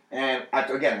me, and I've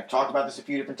talked about this a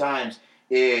few different times,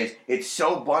 is it's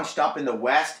so bunched up in the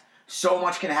West. So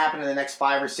much can happen in the next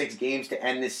 5 or 6 games to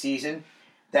end this season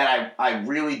that I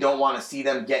really don't want to see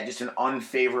them get just an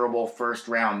unfavorable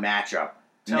first-round matchup.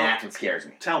 That's what scares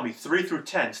me. Tell me, 3 through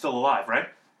 10 still alive, right?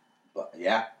 But,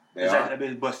 yeah, they Is are.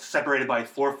 that but separated by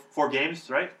four games,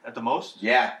 right? At the most?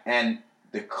 Yeah, and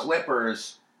the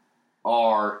Clippers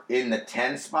are in the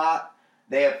 10 spot.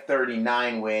 They have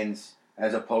 39 wins,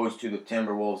 as opposed to the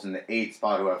Timberwolves in the 8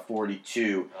 spot, who have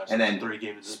 42. And then 3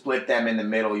 games. Split them in the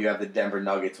middle, you have the Denver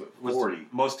Nuggets with 40.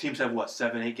 Most teams have,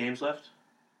 7, 8 games left?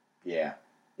 Yeah.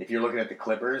 If you're looking at the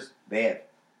Clippers, they have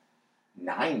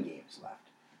 9 games left,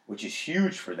 which is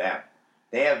huge for them.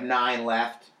 They have 9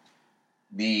 left.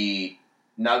 The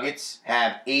Nuggets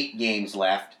have 8 games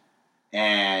left,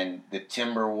 and the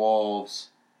Timberwolves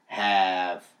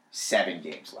have 7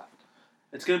 games left.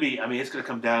 It's going to be, it's going to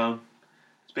come down.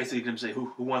 It's basically going to say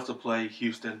who wants to play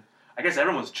Houston. I guess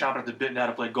everyone's chomping at the bit now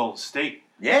to play Golden State.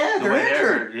 Yeah, The they're way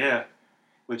injured. Yeah,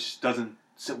 which doesn't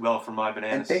sit well for my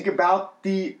bananas. And think about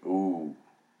the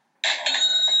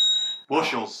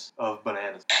bushels of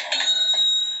bananas.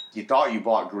 You thought you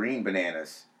bought green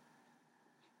bananas.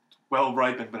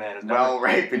 Well-ripened bananas.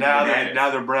 Well-ripened now bananas.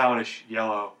 Now they're brownish,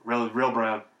 yellow, real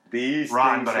brown. These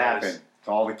rotten things bananas. happen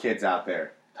to all the kids out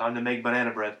there. Time to make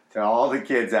banana bread. To all the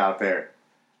kids out there.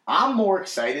 I'm more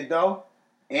excited, though,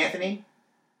 Anthony,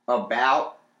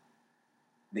 about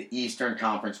the Eastern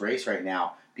Conference race right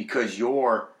now because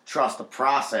your trust the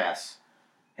process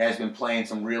has been playing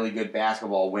some really good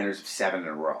basketball, winners of 7 in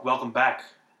a row. Welcome back,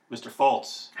 Mr.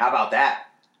 Fultz. How about that?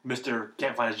 Mr.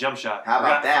 Can't find his jump shot. How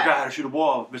about that? Forgot how to shoot a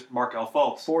ball, Mr. Markel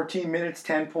Fultz. 14 minutes,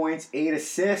 10 points, 8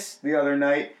 assists the other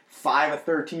night, 5 of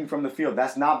 13 from the field.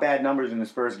 That's not bad numbers in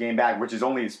his first game back, which is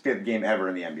only his 5th game ever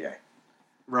in the NBA.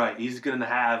 Right. He's going to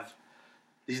have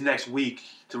these next week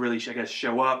to really,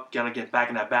 show up, kind of get back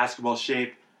in that basketball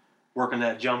shape, work on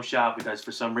that jump shot because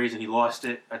for some reason he lost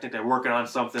it. I think they're working on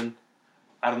something.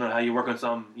 I don't know how you work on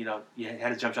something. You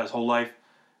had his jump shot his whole life.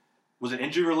 Was it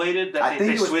injury related? I think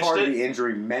they it was switched part it? of the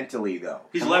injury mentally, though.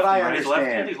 He's From lefty, what I right?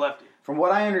 understand, He's lefty. From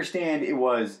what I understand, it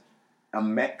was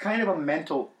kind of a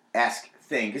mental-esque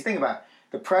thing. Because think about it.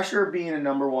 The pressure of being a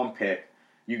number 1 pick.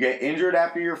 You get injured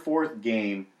after your 4th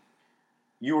game.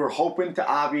 You were hoping to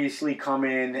obviously come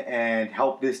in and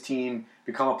help this team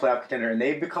become a playoff contender. And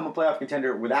they've become a playoff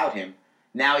contender without him.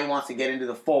 Now he wants to get into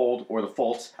the fold, or the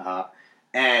Fultz,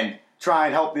 and try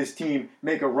and help this team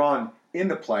make a run in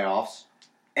the playoffs.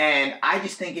 And I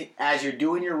just think as you're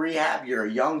doing your rehab, you're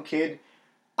a young kid,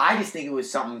 I just think it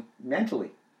was something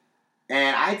mentally.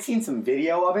 And I'd seen some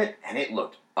video of it, and it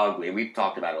looked ugly. We've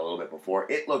talked about it a little bit before.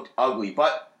 It looked ugly.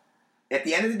 But at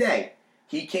the end of the day,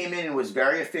 he came in and was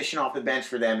very efficient off the bench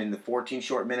for them in the 14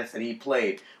 short minutes that he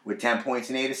played with 10 points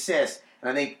and 8 assists. And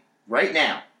I think right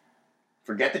now,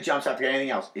 forget the jump shot, forget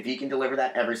anything else. If he can deliver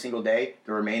that every single day,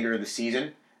 the remainder of the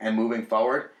season, and moving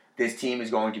forward, this team is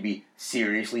going to be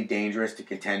seriously dangerous to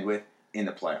contend with in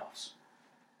the playoffs.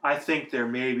 I think there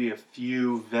may be a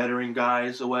few veteran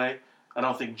guys away. I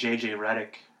don't think J.J.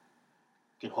 Redick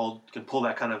can pull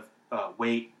that kind of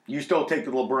weight. You still take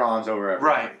the LeBrons over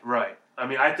everybody. Right.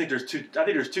 I think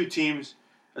there's two teams,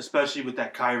 especially with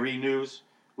that Kyrie news,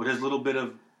 with his little bit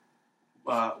of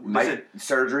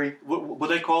Surgery? What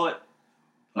they call it?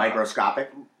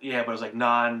 Microscopic? Yeah, but it's like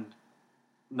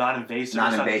non-invasive.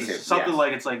 Non-invasive, Something yes.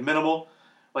 like it's like minimal.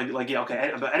 Like yeah,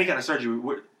 okay. But any kind of surgery,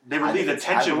 they relieve the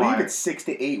tension I wire. believe it's 6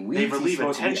 to 8 weeks. They relieve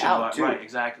a tension out wire. too. Right,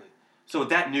 exactly. So with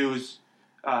that news,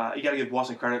 you got to give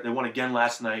Boston credit. They won again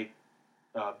last night,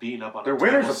 beating up on They're a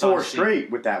winners terrible of 4 Suns team.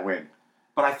 straight with that win.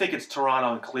 But I think it's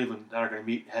Toronto and Cleveland that are going to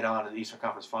meet head-on in the Eastern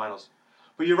Conference Finals.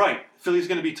 But you're right. Philly's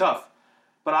going to be tough.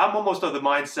 But I'm almost of the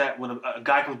mindset when a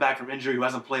guy comes back from injury who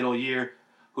hasn't played all year,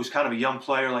 who's kind of a young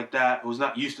player like that, who's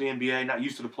not used to the NBA, not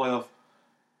used to the playoff,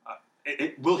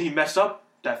 will he mess up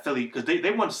that Philly? Because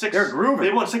they won 6. They're grooving.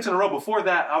 They won 6 in a row. Before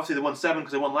that, obviously they won 7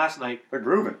 because they won last night. They're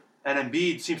grooving. And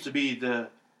Embiid seems to be the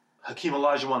Hakeem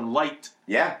Olajuwon light.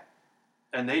 Yeah.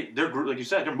 And they're like you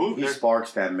said, they're moving. He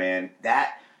sparks them, man.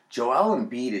 That Joel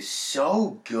Embiid is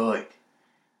so good.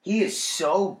 He is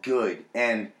so good.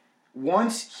 And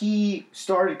once he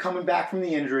started coming back from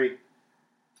the injury,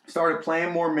 started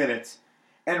playing more minutes,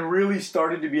 and really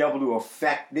started to be able to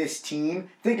affect this team,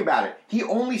 think about it. He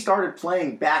only started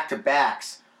playing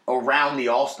back-to-backs around the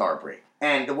All-Star break.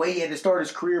 And the way he had to start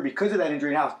his career because of that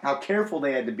injury and how careful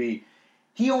they had to be,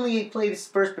 he only played his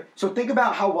first. So think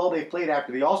about how well they've played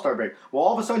after the All-Star break. Well,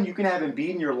 all of a sudden you can have Embiid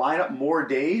in your lineup more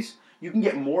days. You can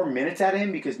get more minutes out of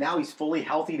him because now he's fully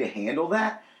healthy to handle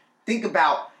that. Think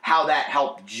about how that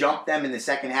helped jump them in the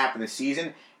second half of the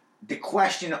season. The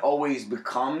question always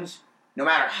becomes, no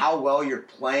matter how well you're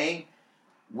playing,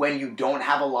 when you don't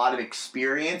have a lot of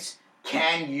experience,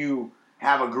 can you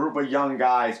have a group of young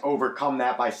guys overcome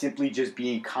that by simply just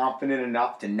being confident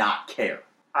enough to not care?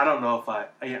 I don't know if I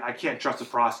can't trust the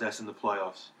process in the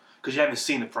playoffs because you haven't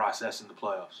seen the process in the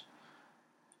playoffs.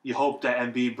 You hope that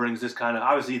Embiid brings this kind of,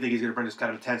 obviously you think he's going to bring this kind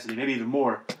of intensity, maybe even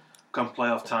more come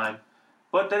playoff time.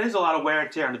 But that is a lot of wear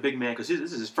and tear on the big man because this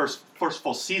is his first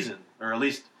full season, or at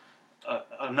least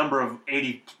a number of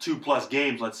 82-plus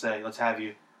games, let's have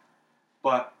you.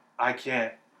 But I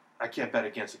can't bet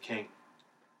against the King.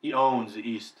 He owns the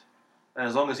East. And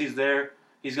as long as he's there,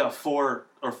 he's got 4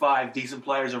 or 5 decent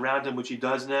players around him, which he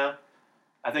does now.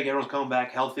 I think everyone's coming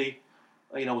back healthy.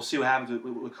 We'll see what happens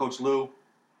with Coach Lou.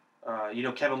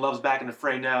 Kevin Love's back in the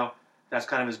fray now. That's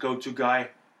kind of his go-to guy.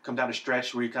 Come down the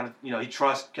stretch where he kind of, he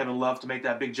trusts Kevin Love to make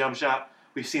that big jump shot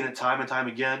We've seen it time and time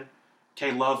again.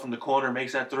 K Love from the corner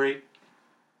makes that three.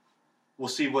 We'll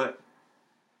see what.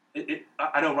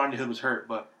 I know Rodney Hood was hurt,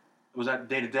 but was that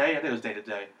day to day? I think it was day to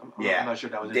day. I'm not sure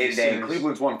if that was day to day.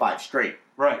 Cleveland's won 5 straight.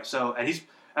 Right. So and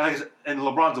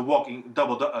LeBron's a walking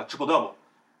triple double.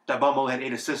 That bum only had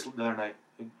 8 assists the other night.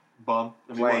 Bum.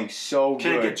 Playing so good.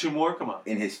 Can he get 2 more? Come on.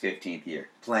 In his 15th year.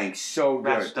 Playing so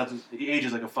good. He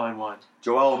ages like a fine wine.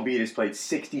 Joel Embiid has played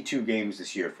 62 games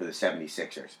this year for the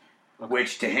 76ers. Okay.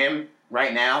 Which to him,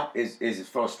 right now, is his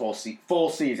first full season.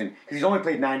 Because he's only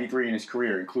played 93 in his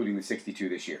career, including the 62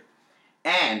 this year.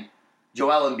 And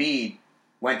Joel Embiid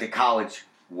went to college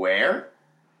where?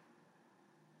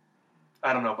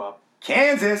 I don't know, Bob.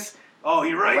 Kansas. Oh,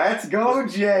 you're right. Let's go,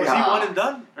 Jay. Was he one and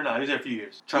done? Or no, he was there a few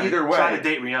years. Either way. Trying to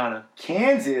date Rihanna.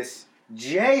 Kansas,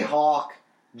 Jayhawk,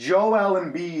 Joel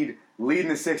Embiid leading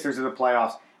the Sixers to the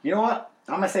playoffs. You know what?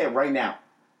 I'm going to say it right now.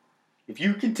 If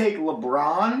you can take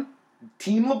LeBron,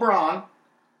 Team LeBron,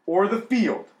 or the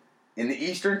field in the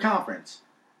Eastern Conference,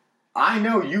 I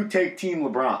know you take Team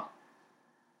LeBron.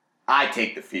 I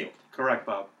take the field. Correct,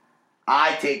 Bob.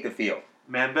 I take the field.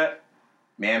 Man bet?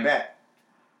 Man bet.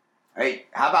 Hey,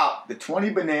 how about the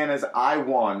 20 bananas I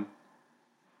won,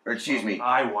 or excuse me,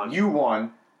 I won. You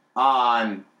won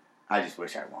on, I just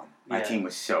wish I won. My team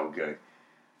was so good.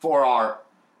 For our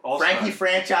All-Star. Frankie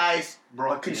Franchise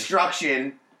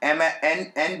Construction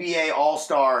NBA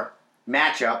All-Star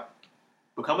matchup.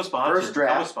 Become a sponsor. First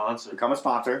draft. Become a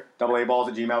sponsor.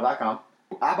 AAballs@gmail.com.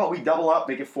 How about we double up,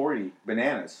 make it 40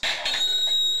 bananas?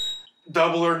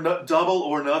 Double or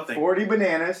nothing. 40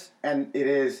 bananas, and it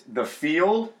is the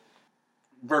field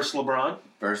versus LeBron.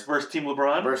 Versus Team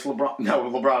LeBron. Versus LeBron. No,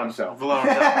 LeBron himself.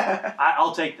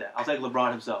 I'll take that. I'll take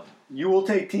LeBron himself. You will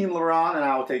take Team LeBron, and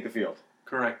I will take the field.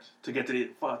 Correct. To get to the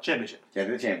championship. Get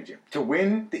to the championship. To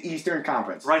win the Eastern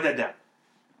Conference. Write that down.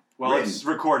 Well, it's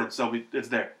recorded, so it's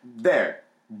there. There.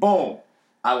 Boom.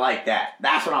 I like that.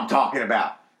 That's what I'm talking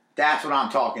about. That's what I'm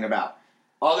talking about.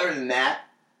 Other than that,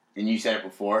 and you said it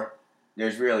before,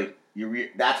 there's really...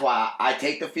 that's why I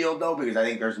take the field, though, because I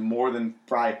think there's more than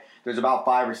probably... There's about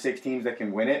 5 or 6 teams that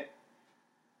can win it.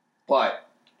 But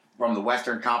from the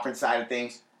Western Conference side of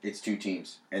things, it's 2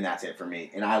 teams, and that's it for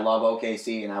me. And I love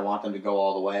OKC, and I want them to go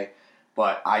all the way.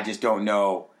 But I just don't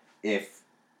know if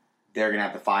they're going to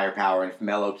have the firepower, and if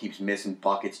Melo keeps missing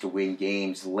buckets to win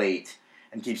games late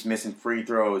and keeps missing free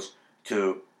throws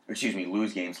to...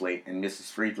 lose games late and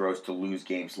misses free throws to lose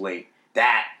games late.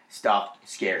 That stuff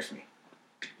scares me.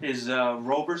 Is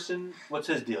Roberson, what's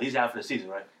his deal? He's out for the season,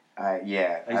 right?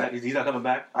 Yeah. He's not coming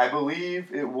back? I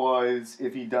believe it was,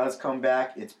 if he does come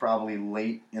back, it's probably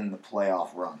late in the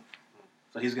playoff run.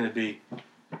 So he's going to be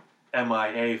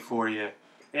MIA for you.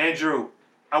 Andrew,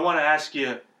 I want to ask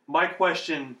you, my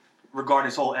question regarding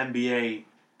this whole NBA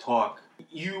talk.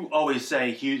 You always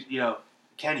say,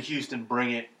 can Houston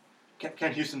bring it?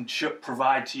 Can Houston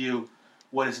provide to you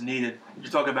what is needed?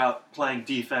 You're talking about playing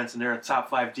defense, and they're a top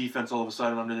 5 defense all of a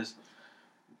sudden under this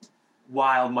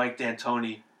wild Mike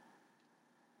D'Antoni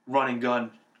running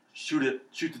gun, shoot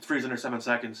the threes under 7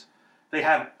 seconds. They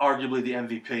have arguably the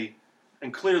MVP,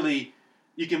 and clearly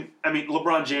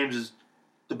LeBron James is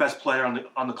the best player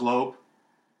on the globe,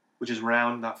 which is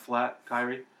round, not flat.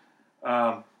 Kyrie.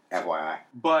 FYI.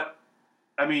 But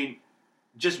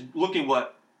just looking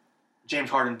what James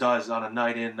Harden does on a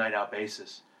night in, night out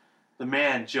basis. The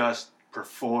man just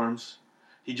performs.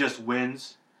 He just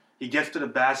wins. He gets to the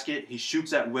basket. He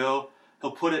shoots at will.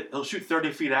 He'll shoot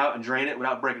 30 feet out and drain it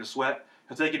without breaking a sweat.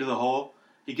 He'll take it to the hole.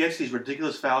 He gets these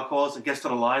ridiculous foul calls and gets to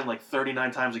the line like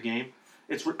 39 times a game.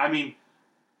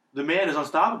 The man is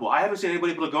unstoppable. I haven't seen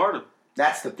anybody able to guard him.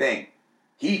 That's the thing.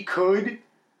 He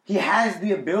has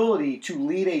the ability to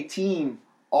lead a team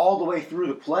all the way through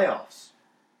the playoffs.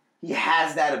 He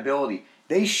has that ability.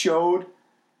 They showed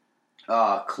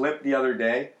a clip the other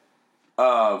day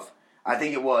of, I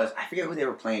forget who they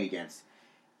were playing against,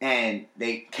 and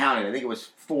they counted, I think it was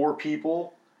 4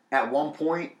 people at one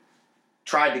point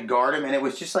tried to guard him, and it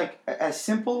was just like as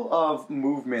simple of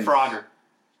movements Frogger.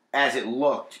 As it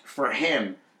looked for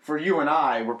him. For you and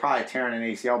I, we're probably tearing an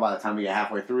ACL by the time we get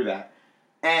halfway through that.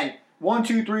 And 1,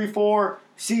 2, 3, 4,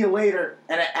 see you later.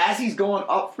 And as he's going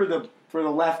up for the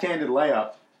left-handed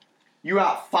layup, you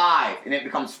out 5, and it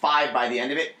becomes 5 by the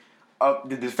end of it, of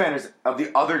the defenders of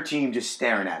the other team just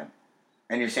staring at him.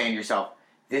 And you're saying to yourself,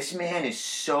 this man is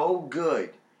so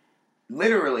good.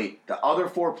 Literally, the other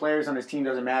 4 players on his team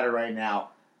doesn't matter right now.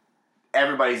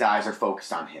 Everybody's eyes are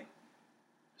focused on him.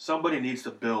 Somebody needs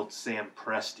to build Sam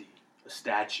Presti a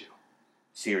statue.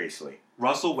 Seriously.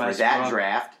 Russell Westbrook. For that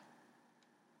draft.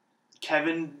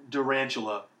 Kevin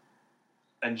Durantula.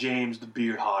 and James the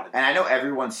Beard Harden. And I know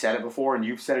everyone said it before, and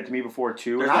you've said it to me before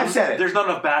too. There's And I've said it. There's not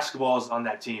enough basketballs on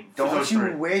that team. for Don't those you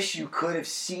three. wish you could have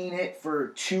seen it for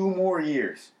 2 more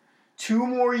years? 2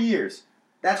 more years.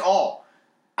 That's all.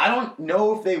 I don't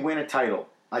know if they win a title.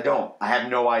 I don't. I have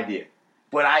no idea.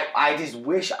 But I just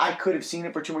wish I could have seen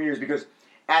it for 2 more years because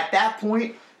at that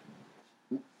point,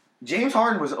 James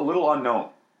Harden was a little unknown.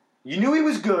 You knew he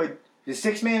was good. The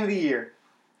 6th man of the year.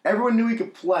 Everyone knew he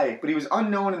could play, but he was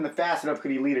unknown in the facet of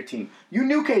could he lead a team. You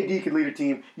knew KD could lead a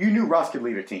team. You knew Russ could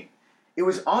lead a team. It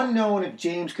was unknown if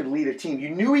James could lead a team.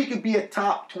 You knew he could be a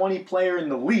top 20 player in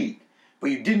the league, but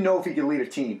you didn't know if he could lead a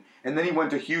team. And then he went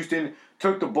to Houston,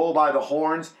 took the bull by the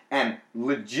horns, and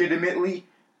legitimately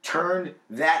turned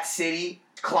that city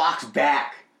clocks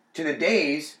back to the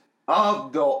days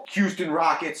of the Houston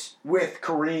Rockets with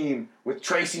Kareem, with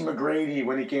Tracy McGrady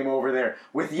when he came over there,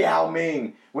 with Yao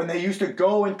Ming, when they used to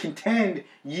go and contend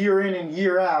year in and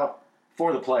year out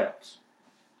for the playoffs.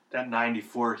 That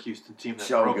 94 Houston team that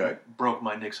So broke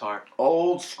my Knicks' heart.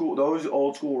 Those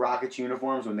old school Rockets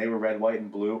uniforms when they were red, white,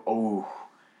 and blue. Oh,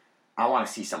 I want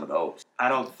to see some of those. I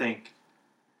don't think,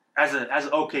 as an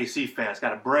OKC fan, it's got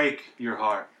to break your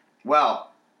heart.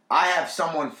 Well, I have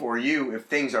someone for you if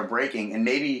things are breaking, and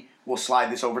maybe we'll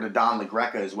slide this over to Don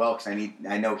LaGreca as well because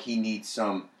I know he needs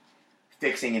some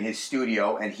fixing in his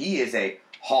studio, and he is a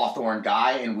Hawthorne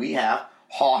guy, and we have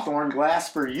Hawthorne glass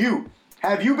for you.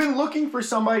 Have you been looking for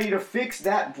somebody to fix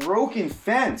that broken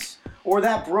fence or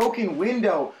that broken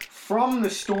window from the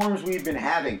storms we've been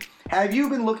having? Have you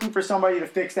been looking for somebody to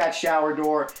fix that shower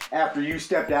door after you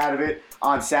stepped out of it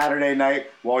on Saturday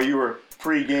night while you were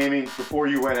pre-gaming before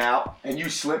you went out and you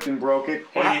slipped and broke it?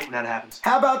 Hate when that happens.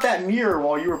 How about that mirror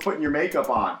while you were putting your makeup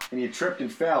on and you tripped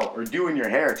and fell or doing your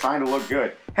hair trying to look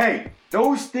good? Hey,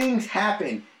 those things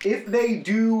happen. If they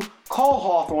do, call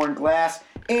Hawthorne Glass.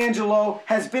 Angelo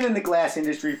has been in the glass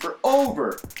industry for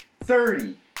over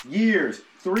 30 years,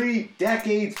 3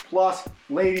 decades plus.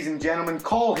 Ladies and gentlemen,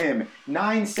 call him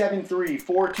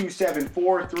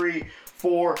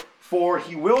 973-427-4344.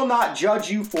 He will not judge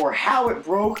you for how it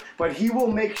broke, but he will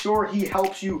make sure he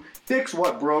helps you fix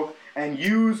what broke, and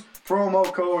use promo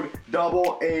code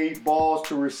AABalls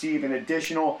to receive an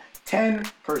additional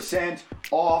 10%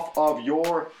 off of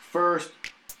your first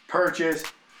purchase.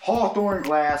 Hawthorne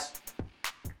Glass,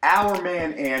 our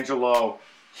man Angelo,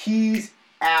 he's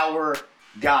our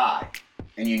guy.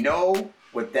 And you know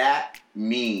what that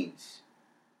means,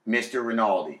 Mr.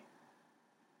 Rinaldi.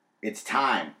 It's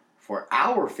time for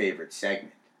our favorite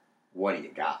segment. What do you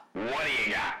got?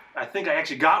 I think I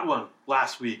actually got one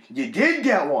last week. You did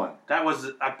get one.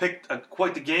 I picked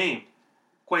quite the game,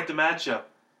 quite the matchup.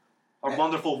 Our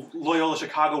wonderful Loyola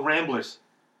Chicago Ramblers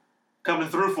coming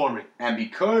through for me. And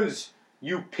because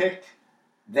you picked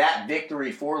that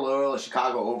victory for Loyola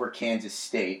Chicago over Kansas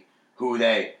State, who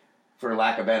they, for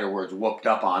lack of better words, whooped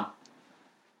up on,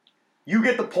 you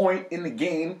get the point in the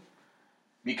game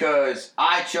because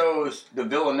I chose the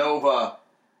Villanova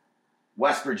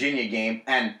West Virginia game,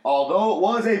 and although it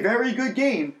was a very good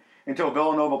game until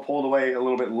Villanova pulled away a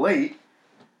little bit late,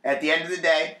 at the end of the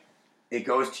day, it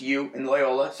goes to you in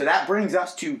Loyola. So that brings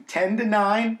us to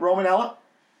 10-9 Romanella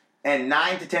and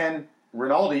 9-10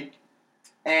 Rinaldi.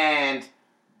 And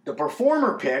the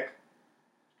performer pick,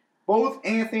 both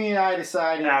Anthony and I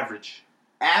decided average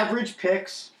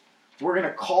picks. We're going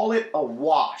to call it a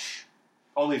wash.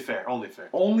 Only fair.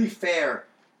 Only fair.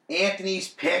 Anthony's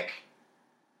pick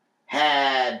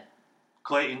had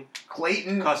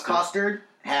Clayton Custard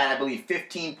had, I believe,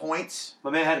 15 points.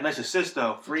 My man had a nice assist,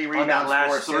 though. 3 on rebounds, that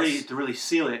 4 last 3 assists. to really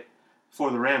seal it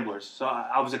for the Ramblers. So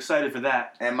I was excited for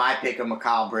that. And my pick of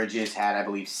Mikal Bridges had, I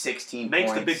believe, 16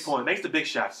 Makes points. the big point. Makes the big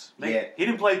shots. Yeah. He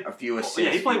didn't play A few assists.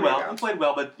 Yeah, he played few well. rebounds. He played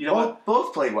well, but you know what?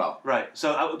 Both played well. Right.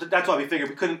 So that's why we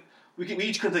figured we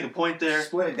each couldn't take a point there.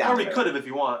 Split it down. Or we could have if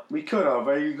you want. We could have.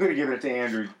 You could have given it to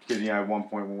Andrew because you had 1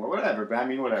 point more. Whatever. But I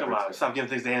mean, whatever. Come on, stop giving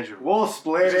things to Andrew. We'll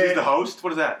split He's it. the host?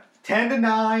 What is that?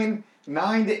 10-9,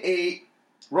 9-8.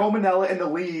 Romanella in the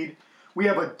lead. We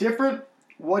have a different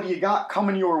what do you got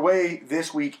coming your way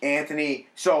this week, Anthony.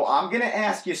 So I'm going to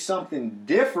ask you something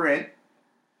different.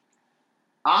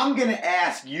 I'm going to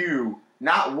ask you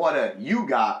not what a you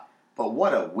got, but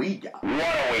what a we got.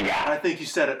 I think you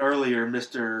said it earlier,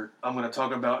 Mr. I'm going to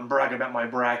talk about and brag about my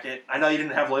bracket. I know you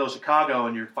didn't have Loyola Chicago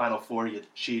in your Final Four. You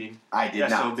cheating. I did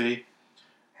not. SOB.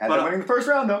 Had them winning the first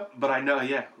round, though. But I know,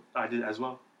 yeah, I did as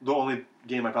well. The only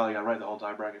game I probably got right the whole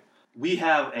entire bracket. We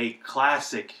have a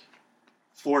classic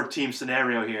 4-team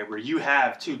scenario here where you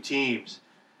have 2 teams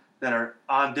that are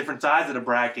on different sides of the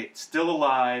bracket, still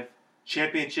alive,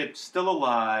 championship still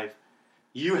alive.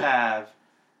 You have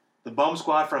the Bum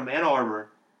Squad from Ann Arbor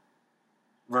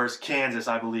versus Kansas,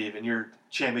 I believe, in your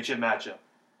championship matchup.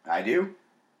 I do.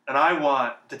 And I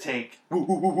want to take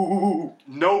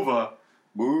Nova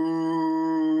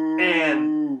Boo.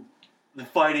 and the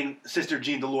fighting sister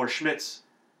Jean Dolores Schmitz.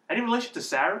 Any relation to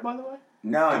Sarah, by the way?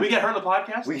 No. Can we get her on the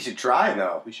podcast? We should try,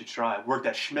 though. We should try. Work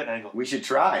that Schmidt angle. We should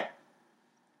try.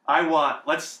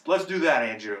 Let's do that,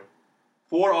 Andrew.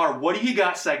 For our What Do You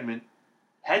Got segment,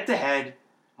 head-to-head,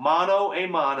 mano a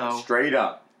mano. Straight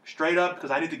up. Straight up,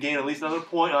 because I need to gain at least another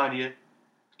point on you.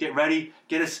 Get ready.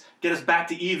 Get us back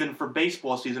to even for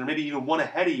baseball season, or maybe even one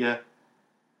ahead of you,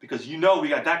 because you know we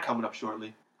got that coming up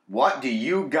shortly. What do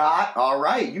you got? All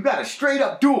right, you got a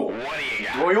straight-up duel. What do you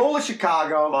got? Loyola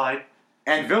Chicago Mine.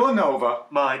 and Villanova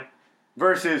Mine.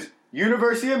 versus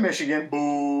University of Michigan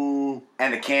Boo.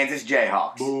 and the Kansas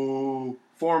Jayhawks, Boo.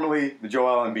 formerly the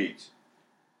Joel Embiids.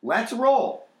 Let's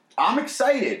roll. I'm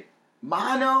excited.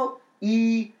 Mano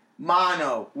e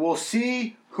mano. We'll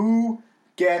see who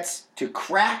gets to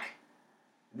crack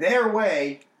their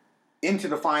way into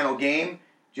the final game.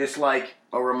 Just like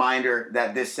a reminder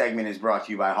that this segment is brought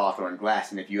to you by Hawthorne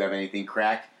Glass. And if you have anything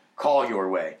cracked, call your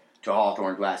way to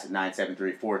Hawthorne Glass at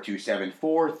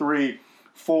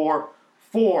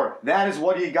 973-427-4344. That is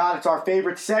What Do You Got? It's our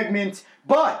favorite segment.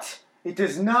 But it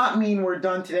does not mean we're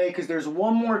done today, because there's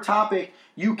one more topic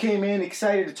you came in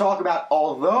excited to talk about,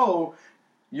 although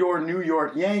your New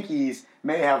York Yankees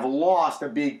may have lost a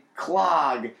big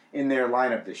clog in their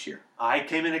lineup this year. I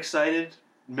came in excited,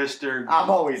 Mr. I'm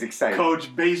always excited.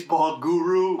 Coach Baseball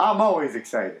Guru. I'm always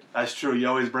excited. That's true. You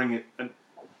always bring an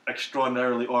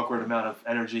extraordinarily awkward amount of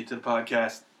energy to the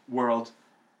podcast world.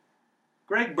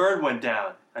 Greg Bird went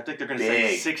down. I think they're going to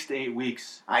say Big. 6 to 8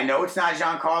 weeks. I know it's not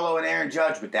Giancarlo and Aaron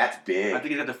Judge, but that's big. I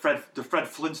think he got the Fred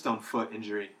Flintstone foot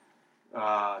injury.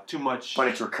 Too much. But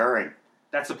it's recurring.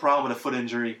 That's the problem with a foot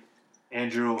injury,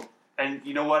 Andrew. And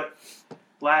you know what?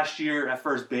 Last year at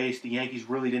first base, the Yankees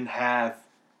really didn't have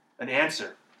an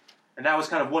answer. And that was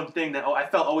kind of one thing that I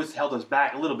felt always held us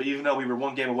back a little bit, even though we were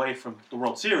one game away from the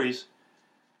World Series.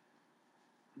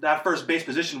 That first base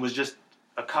position was just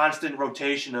a constant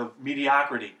rotation of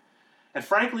mediocrity. And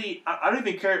frankly, I don't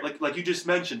even care, like you just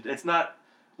mentioned, it's not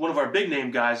one of our big name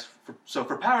guys. So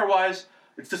for power-wise,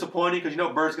 it's disappointing because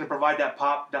Bird's going to provide that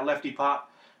pop, that lefty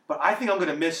pop. But I think I'm going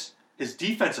to miss his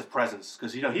defensive presence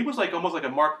because, he was like almost like a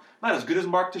Mark, not as good as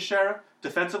Mark Teixeira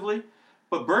defensively,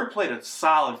 but Bird played a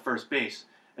solid first base.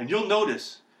 And you'll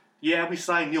notice, we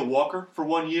signed Neil Walker for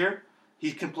 1 year.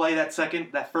 He can play that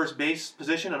first base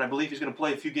position, and I believe he's going to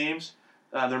play a few games,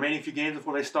 the remaining few games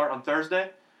before they start on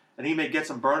Thursday. And he may get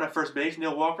some burn at first base,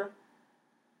 Neil Walker.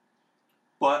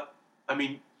 But, how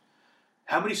many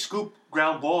scoop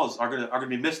ground balls are gonna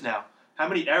be missed now? How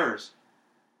many errors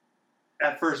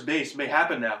at first base may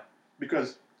happen now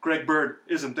because Greg Bird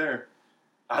isn't there?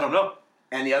 I don't know.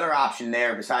 And the other option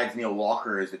there, besides Neil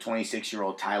Walker, is the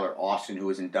 26-year-old Tyler Austin, who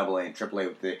was in AA and AAA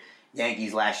with the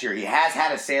Yankees last year. He has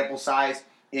had a sample size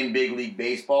in big league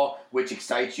baseball, which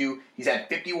excites you. He's had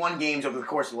 51 games over the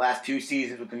course of the last 2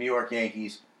 seasons with the New York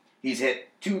Yankees. He's hit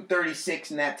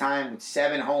 .236 in that time with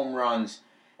 7 home runs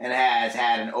and has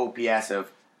had an OPS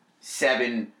of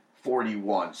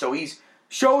 .741. So he's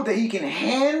showed that he can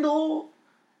handle,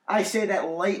 I say that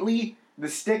lightly, the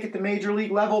stick at the major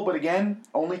league level, but again,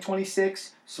 only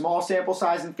 26, small sample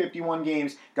size in 51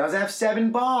 games. Does have 7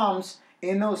 bombs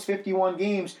in those 51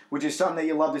 games, which is something that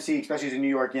you love to see, especially as a New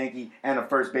York Yankee and a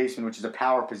first baseman, which is a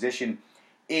power position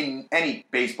in any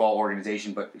baseball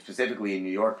organization, but specifically in New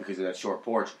York because of that short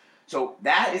porch. So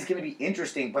that is going to be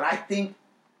interesting, but I think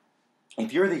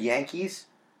if you're the Yankees,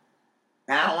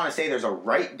 and I don't want to say there's a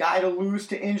right guy to lose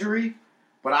to injury,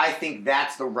 but I think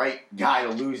that's the right guy to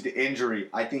lose to injury.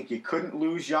 I think you couldn't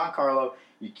lose Giancarlo.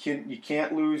 You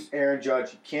can't lose Aaron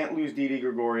Judge. You can't lose Didi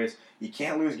Gregorius. You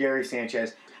can't lose Gary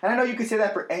Sanchez. And I know you could say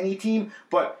that for any team,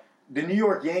 but the New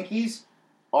York Yankees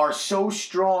are so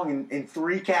strong in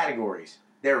 3 categories.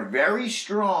 They're very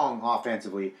strong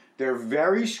offensively. They're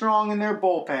very strong in their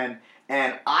bullpen.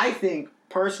 And I think,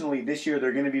 personally, this year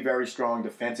they're going to be very strong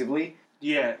defensively.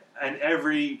 Yeah, and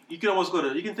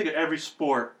you can think of every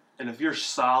sport, and if you're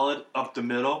solid up the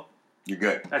middle, You're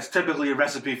good. that's typically a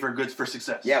recipe for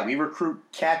success. Yeah, we recruit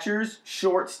catchers,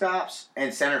 shortstops,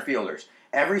 and center fielders.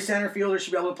 Every center fielder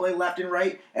should be able to play left and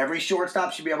right. Every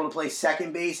shortstop should be able to play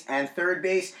second base and third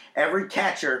base. Every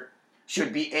catcher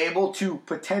should be able to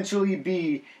potentially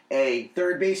be a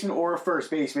third baseman or a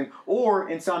first baseman, or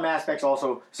in some aspects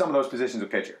also some of those positions of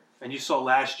pitcher. And you saw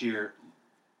last year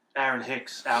Aaron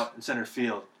Hicks out in center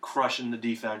field, crushing the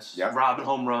defense, Yep. robbing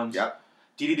home runs. Yep.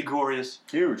 Didi Gregorius.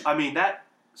 Huge. That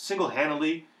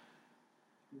single-handedly,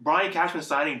 Brian Cashman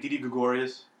signing Didi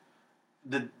Gregorius,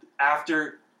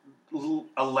 after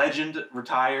a legend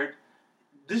retired.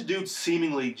 This dude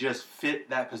seemingly just fit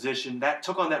that position. That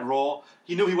took on that role.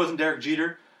 He knew he wasn't Derek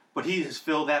Jeter, but he has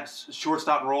filled that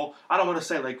shortstop role. I don't want to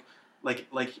say like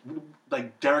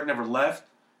Derek never left,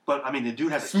 but I mean the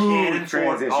dude has a Smooth cannon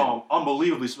transition. for it.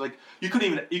 Unbelievably. Like you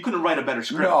couldn't write a better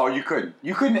script. No, you couldn't.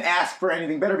 You couldn't ask for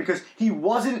anything better because he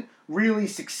wasn't really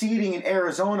succeeding in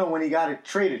Arizona when he got it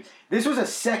traded. This was a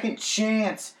second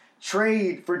chance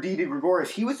trade for Didi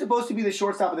Gregorius. He was supposed to be the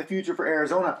shortstop of the future for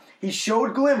Arizona. He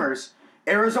showed glimmers.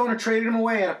 Arizona traded him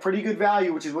away at a pretty good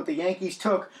value, which is what the Yankees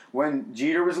took when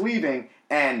Jeter was leaving,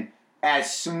 and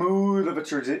as smooth of a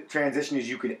transition as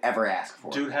you could ever ask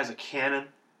for. Dude has a cannon,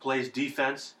 plays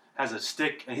defense, has a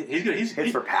stick, and he's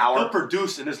hits for power. He'll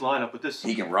produce in this lineup with this.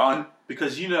 He can run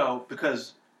because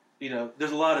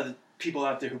there's a lot of people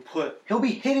out there who put. He'll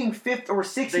be hitting fifth or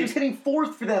sixth. He was hitting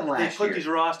fourth for them last year. They put these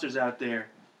rosters out there.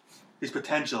 These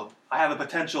potential. I have a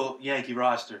potential Yankee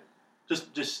roster.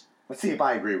 Just. Let's see if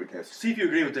I agree with this. See if you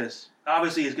agree with this.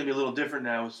 Obviously, it's going to be a little different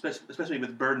now, especially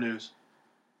with Bird news.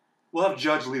 We'll have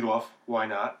Judge lead off. Why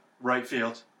not? Right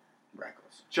field.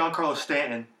 Reckless. Giancarlo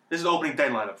Stanton. This is the opening day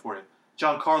lineup for you.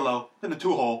 Giancarlo in the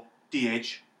 2-hole,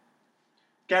 DH.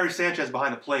 Gary Sanchez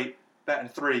behind the plate, batting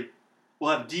 3.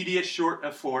 We'll have Didi at short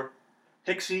at 4.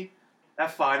 Hicksy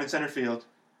at 5 in center field.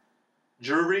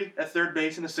 Drury at third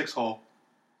base in the 6-hole.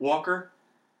 Walker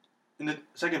in the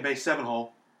second base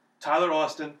 7-hole. Tyler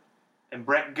Austin and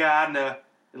Brett Gardner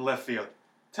in left field.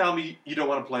 Tell me you don't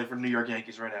want to play for New York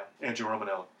Yankees right now, Andrew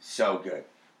Romanella. So good.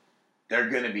 They're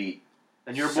going to be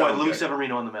And your so boy, Luis good.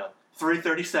 Severino on the mound.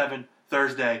 3:37,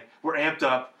 Thursday. We're amped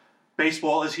up.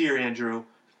 Baseball is here, Andrew.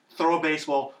 Throw a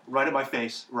baseball right at my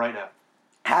face right now.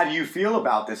 How do you feel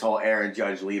about this whole Aaron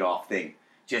Judge leadoff thing?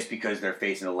 Just because they're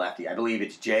facing a lefty. I believe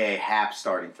it's J.A. Happ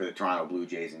starting for the Toronto Blue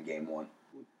Jays in Game 1.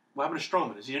 What happened to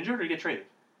Stroman? Is he injured or did he get traded?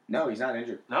 No, he's not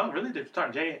injured. No, really? They're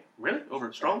starting J.A. Really? Over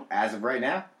at Stroman? As of right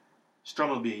now,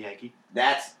 Stroman will be a Yankee.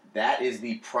 that is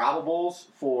the probables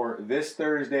for this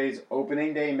Thursday's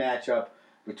opening day matchup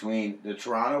between the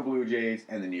Toronto Blue Jays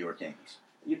and the New York Yankees.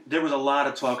 There was a lot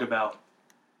of talk about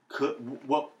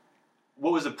what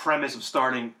was the premise of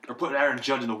starting or putting Aaron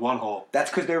Judge in the 1-hole. That's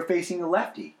because they're facing a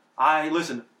lefty.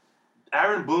 Listen,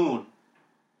 Aaron Boone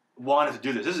wanted to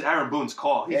do this. This is Aaron Boone's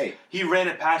call. He ran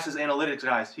it past his analytics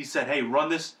guys. He said, "Hey, run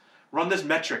this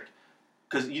metric,"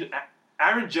 because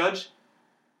Aaron Judge.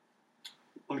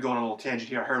 Let me go on a little tangent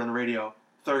here. I heard on the radio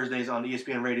Thursdays on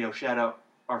ESPN Radio. Shout out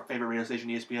our favorite radio station,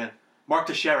 ESPN. Mark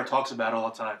Teixeira talks about it all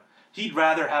the time. He'd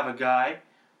rather have a guy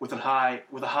with a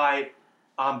high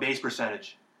on base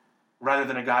percentage rather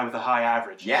than a guy with a high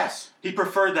average. Yes. He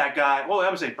preferred that guy. Well, I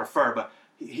would say prefer, but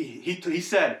he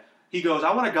said, he goes,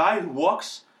 I want a guy who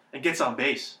walks and gets on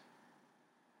base.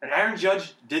 And Aaron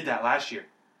Judge did that last year.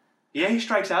 Yeah, he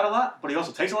strikes out a lot, but he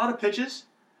also takes a lot of pitches,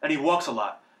 and he walks a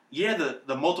lot. Yeah,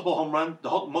 the multiple home run,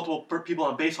 multiple people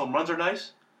on base home runs are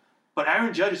nice, but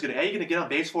Aaron Judge is going to get on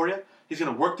base for you. He's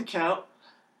going to work the count,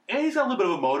 and he's got a little bit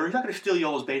of a motor. He's not going to steal you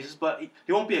all those bases, but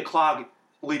he won't be a clog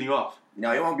leading off.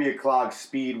 No, he won't be a clog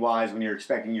speed-wise when you're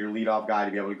expecting your leadoff guy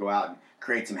to be able to go out and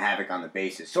create some havoc on the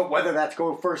bases. So whether that's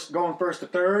going first to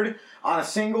third on a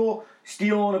single,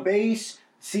 stealing a base,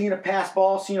 seeing a pass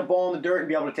ball, seeing a ball in the dirt, and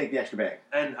be able to take the extra bag.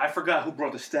 And I forgot who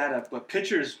brought the stat up, but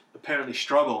pitchers apparently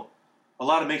struggle. A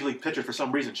lot of Major League pitchers, for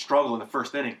some reason, struggle in the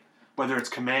first inning, whether it's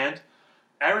command.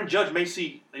 Aaron Judge may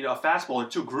see a fastball or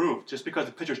two groove just because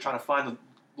the pitcher's trying to find the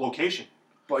location.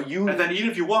 And then even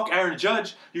if you walk Aaron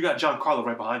Judge, you got Giancarlo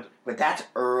right behind him. But that's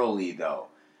early, though.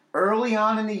 Early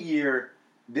on in the year,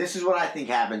 this is what I think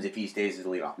happens if he stays as the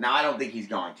leadoff. Now, I don't think he's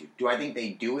going to. Do I think they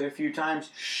do it a few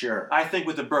times? Sure. I think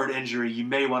with the Bird injury, you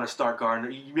may want to start Gardner.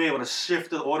 You may want to shift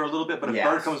the order a little bit, but if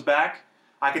Bird comes back,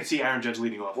 I could see Aaron Judge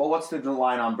leading off. Well, what's the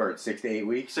line on Bird? 6 to 8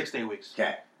 weeks? 6 to 8 weeks.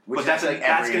 Okay. But that's going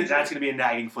to be a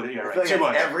nagging foot. Yeah, right. 2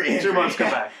 months. 2 months,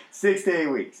 come back. 6 to 8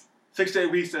 weeks. 6 to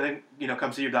 8 weeks, and then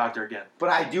come see your doctor again. But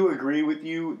I do agree with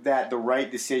you that the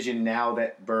right decision now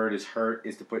that Bird is hurt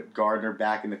is to put Gardner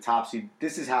back in the top seed.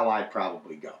 This is how I'd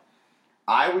probably go.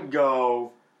 I would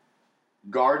go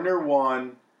Gardner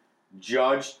 1,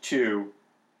 Judge 2,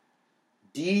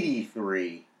 Didi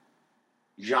 3,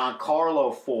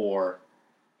 Giancarlo 4,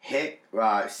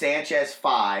 Sanchez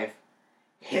 5,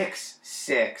 Hicks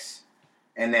 6,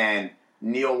 and then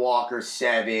Neil Walker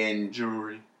 7,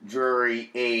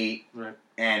 Drury 8, right,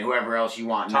 and whoever else you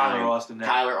want. Tyler 9.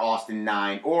 Austin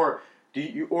 9. Or do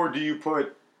you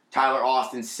put Tyler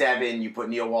Austin 7, you put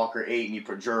Neil Walker 8, and you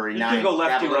put Drury 9? You can go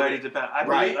lefty,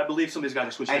 right. I believe somebody's got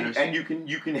to switch hitters. And you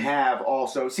can have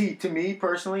also, see, to me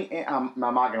personally, I'm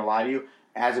not going to lie to you,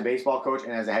 as a baseball coach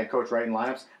and as a head coach writing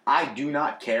lineups, I do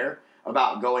not care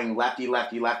about going lefty,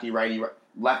 lefty, lefty, righty,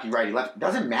 lefty, righty, lefty.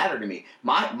 Doesn't matter to me.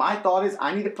 My thought is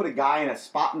I need to put a guy in a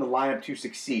spot in the lineup to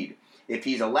succeed. If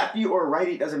he's a lefty or a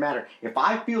righty, it doesn't matter. If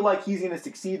I feel like he's going to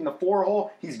succeed in the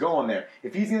 4-hole, he's going there.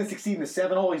 If he's going to succeed in the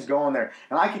 7-hole, he's going there.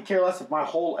 And I could care less if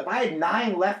if I had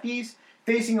 9 lefties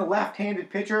facing a left-handed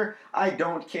pitcher, I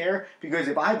don't care. Because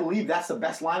if I believe that's the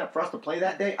best lineup for us to play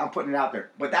that day, I'm putting it out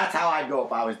there. But that's how I'd go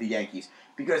if I was the Yankees.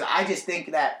 Because I just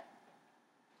think that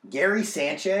Gary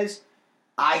Sanchez,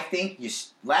 I think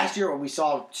last year we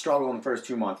saw struggle in the first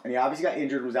 2 months. And he obviously got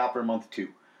injured, was out for a month or 2.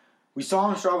 We saw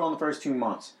him struggle in the first 2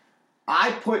 months.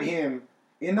 I put him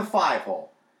in the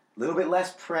 5-hole. A little bit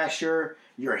less pressure.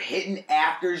 You're hitting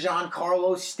after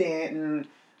Giancarlo Stanton.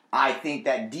 I think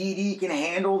that Didi can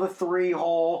handle the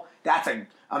 3-hole.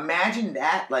 Imagine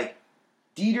that, like,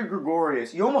 Didi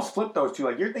Gregorius. You almost flip those two.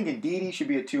 Like, you're thinking Didi should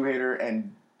be a 2-hitter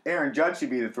and Aaron Judge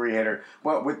should be the 3-hitter.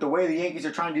 But with the way the Yankees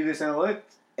are trying to do this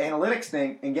analytics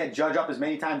thing and get Judge up as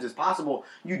many times as possible,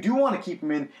 you do want to keep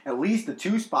him in at least the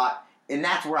 2 spot. And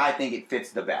that's where I think it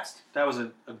fits the best. That was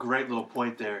a great little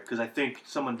point there, because I think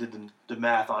someone did the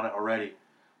math on it already.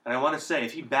 And I want to say,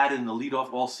 if he batted in the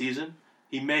leadoff all season,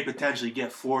 he may potentially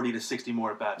get 40 to 60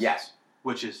 more at-bats. Yes.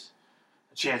 Which is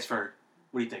a chance for,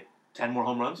 what do you think, 10 more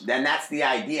home runs? Then that's the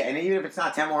idea. And even if it's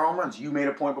not 10 more home runs, you made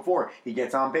a point before. He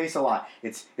gets on base a lot.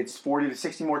 It's 40 to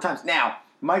 60 more times. Now,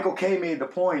 Michael K. made the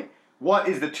point, what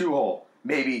is the 2-hole?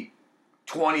 Maybe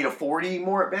 20 to 40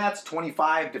 more at-bats,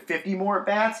 25 to 50 more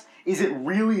at-bats? Is it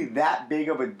really that big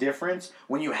of a difference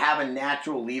when you have a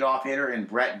natural leadoff hitter in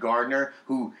Brett Gardner,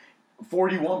 who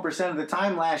 41% of the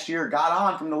time last year got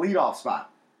on from the leadoff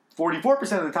spot?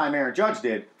 44% of the time Aaron Judge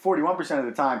did. 41% of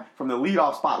the time from the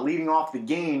leadoff spot, leading off the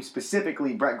game,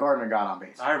 specifically Brett Gardner got on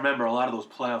base. I remember a lot of those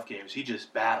playoff games. He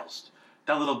just battles.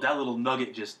 That little nugget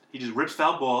he just rips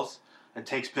foul balls and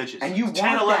takes pitches. And you want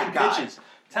 10, 11 that guy. pitches.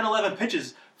 10, 11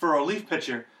 pitches for a relief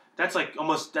pitcher. That's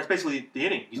basically the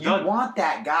inning. He's you done. Want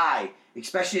that guy,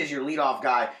 especially as your leadoff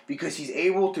guy, because he's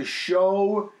able to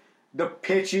show the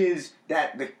pitches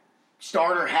that the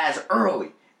starter has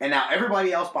early. And now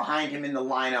everybody else behind him in the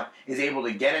lineup is able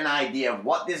to get an idea of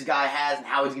what this guy has and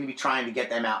how he's going to be trying to get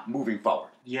them out moving forward.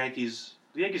 The Yankees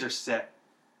are set.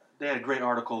 They had a great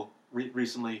article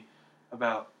recently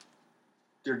about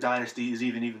their dynasty is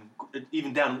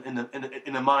even down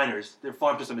in the minors. Their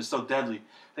farm system is so deadly.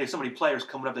 They have so many players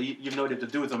coming up that you have no idea what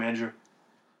to do with them, Andrew.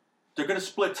 They're going to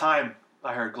split time,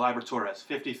 I heard, Gleyber Torres,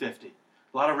 50-50.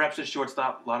 A lot of reps at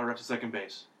shortstop, a lot of reps at second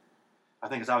base. I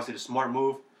think it's obviously the smart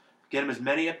move. Get him as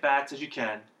many at-bats as you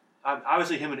can.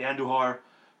 Obviously, him and Andujar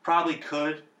probably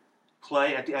could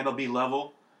play at the MLB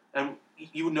level. And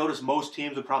you would notice most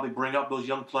teams would probably bring up those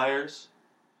young players.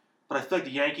 But I feel like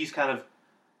the Yankees kind of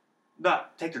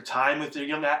not take their time with their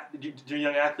young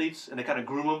athletes, and they kind of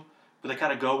groom them, but they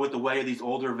kind of go with the way of these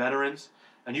older veterans.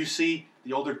 And you see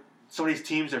some of these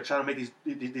teams that are trying to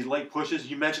make these late pushes.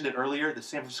 You mentioned it earlier, the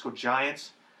San Francisco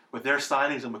Giants, with their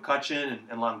signings of McCutchen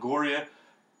and Longoria.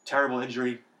 Terrible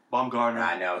injury, Bumgarner.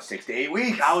 I know, 6 to 8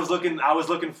 weeks. I was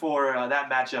looking for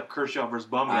that matchup, Kershaw versus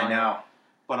Bumgarner. I know.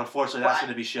 But unfortunately, that's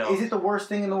going to be shown. Is it the worst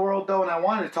thing in the world, though? And I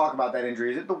wanted to talk about that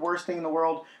injury. Is it the worst thing in the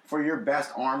world for your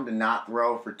best arm to not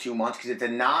throw for 2 months? Because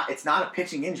it's not a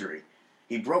pitching injury.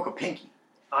 He broke a pinky.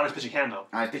 On his pitching hand, though.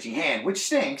 On his pitching hand, which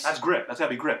stinks. That's grip. That's got to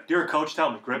be grip. You're a coach.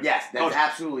 Tell me, grip. Yes, that's coach.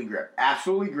 absolutely grip.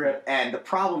 Absolutely grip. And the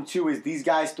problem, too, is these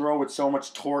guys throw with so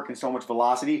much torque and so much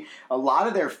velocity. A lot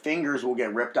of their fingers will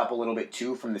get ripped up a little bit,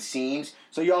 too, from the seams.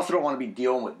 So you also don't want to be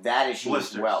dealing with that issue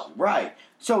Blisters. as well. Right.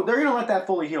 So they're going to let that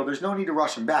fully heal. There's no need to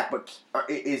rush them back. But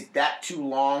is that too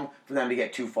long for them to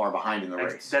get too far behind in the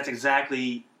race? That's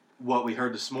exactly what we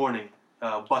heard this morning.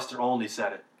 Buster Olney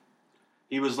said it.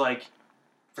 He was like,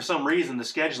 for some reason, the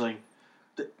scheduling,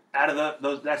 out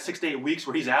of that 6 to 8 weeks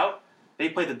where he's out, they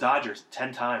played the Dodgers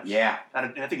 10 times. Yeah. I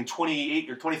think in 28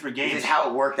 or 23 games. This is how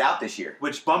it worked out this year.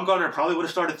 Which Bumgarner probably would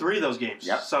have started 3 of those games.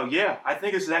 Yep. So, yeah, I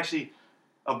think this is actually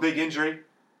a big injury.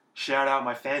 Shout out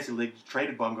my fantasy league.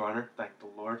 Traded Bumgarner. Thank the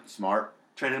Lord. Smart.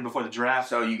 Traded him before the draft.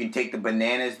 So you can take the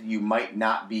bananas you might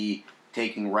not be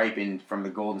taking ripened from the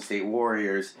Golden State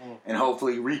Warriors and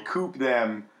hopefully recoup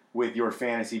them with your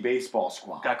fantasy baseball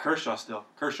squad. Got Kershaw still.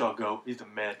 Kershaw go. He's the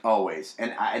man. Always.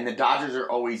 And the Dodgers are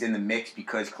always in the mix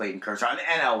because Clayton Kershaw. And the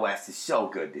NL West is so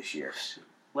good this year.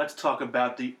 Let's talk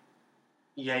about the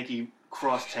Yankee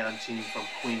crosstown team from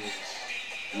Queens.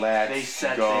 They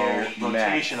set their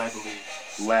rotation, I believe.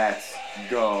 Let's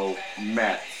go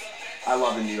Mets. I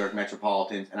love the New York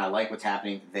Metropolitans, and I like what's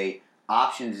happening. They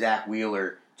optioned Zach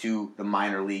Wheeler to the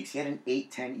minor leagues. He had an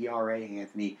 8.10 ERA,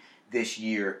 Anthony, this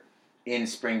year in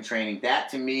spring training. That,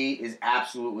 to me, is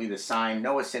absolutely the sign.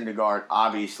 Noah Syndergaard,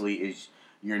 obviously, is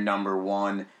your number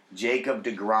 1. Jacob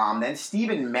deGrom. Then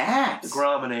Steven Matz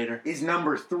DeGrominator. is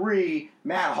number 3.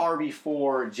 Matt Harvey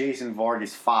 4. Jason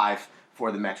Vargas 5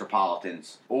 for the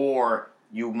Metropolitans. Or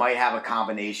you might have a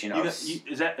combination of...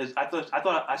 I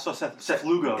thought I saw Seth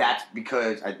Lugo. That's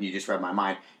because, you just read my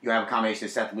mind, you have a combination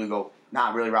of Seth Lugo,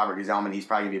 not really Robert Gazelman, he's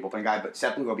probably going to be a bullpen guy, but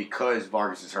Seth Lugo because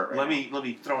Vargas is hurt right now. Let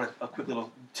me throw in a quick little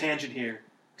tangent here.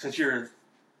 Since you're an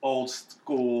old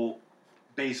school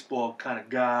baseball kind of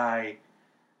guy,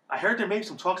 I heard there may be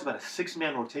some talks about a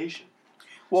 6-man rotation.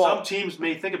 Well, some teams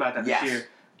may think about that yes. this year.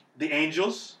 The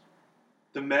Angels,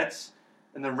 the Mets,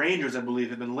 and the Rangers, I believe,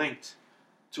 have been linked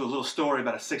to a little story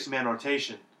about a 6-man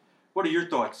rotation. What are your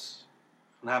thoughts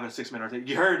on having a 6-man rotation?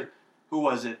 You heard, who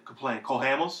was it, complain? Cole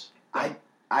Hamels?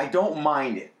 I don't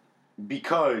mind it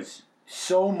because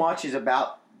so much is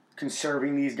about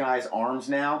conserving these guys' arms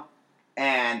now.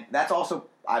 And that's also,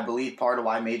 I believe, part of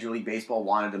why Major League Baseball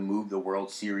wanted to move the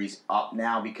World Series up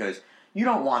now, because you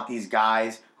don't want these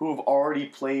guys who have already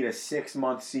played a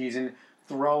 6-month season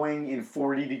throwing in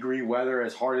 40-degree weather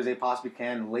as hard as they possibly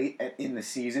can late in the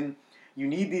season. You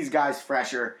need these guys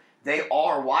fresher. They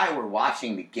are why we're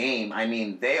watching the game. I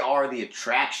mean, they are the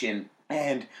attraction.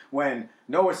 And when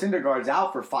Noah Syndergaard's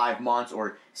out for 5 months,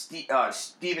 or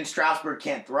Steven Strasburg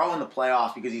can't throw in the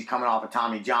playoffs because he's coming off of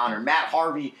Tommy John, or Matt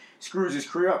Harvey screws his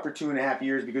career up for 2.5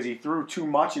 years because he threw too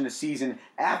much in the season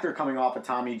after coming off of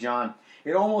Tommy John,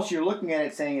 you're looking at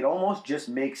it saying it almost just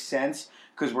makes sense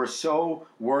because we're so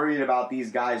worried about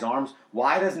these guys' arms.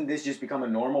 Why doesn't this just become a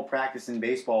normal practice in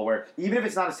baseball where even if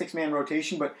it's not a 6-man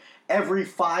rotation, but every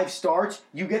 5 starts,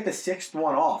 you get the 6th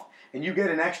one off? And you get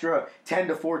an extra 10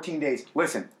 to 14 days.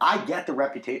 Listen, I get the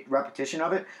repetition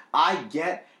of it. I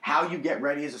get how you get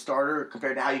ready as a starter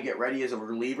compared to how you get ready as a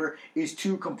reliever is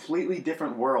 2 completely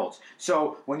different worlds.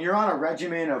 So when you're on a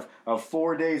regimen of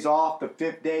 4 days off, the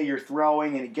 5th day you're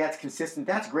throwing and it gets consistent,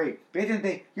 that's great. But at the end of the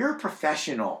day, you're a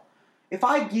professional. If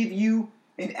I give you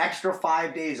an extra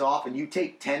 5 days off and you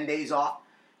take 10 days off,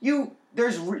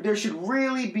 there should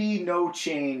really be no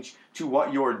change to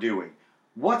what you're doing.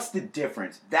 What's the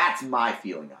difference? That's my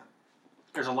feeling on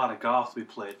it. There's a lot of golf to be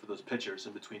played for those pitchers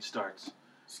in between starts.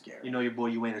 Scary. You know your boy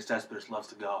Eugenio Cespedes loves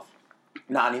to golf.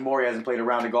 Not anymore. He hasn't played a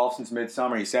round of golf since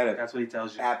midsummer. He said it. That's what he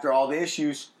tells you. After all the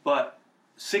issues. But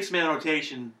 6-man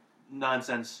rotation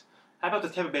nonsense. How about the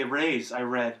Tampa Bay Rays, I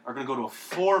read, are going to go to a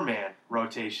 4-man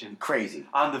rotation. Crazy.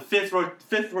 On the fifth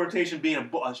rotation being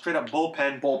a straight-up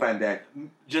bullpen. Bullpen day.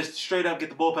 Just straight up get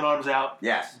the bullpen arms out.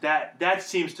 Yes. That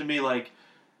seems to me like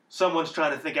someone's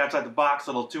trying to think outside the box a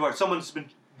little too hard. Someone's been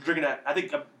drinking that. I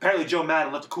think apparently Joe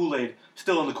Madden left the Kool-Aid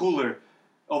still in the cooler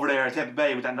over there at Tampa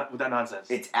Bay with that nonsense.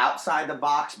 It's outside the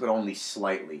box, but only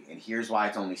slightly. And here's why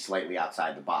it's only slightly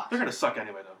outside the box. They're going to suck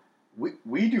anyway, though.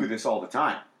 We do this all the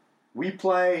time. We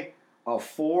play a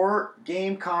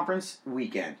 4-game conference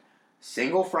weekend.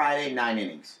 Single Friday, 9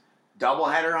 innings.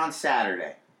 Doubleheader on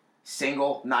Saturday.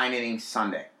 Single 9 innings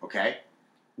Sunday. Okay?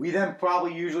 We then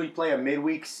probably usually play a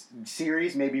midweek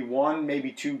series, maybe 1,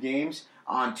 maybe 2 games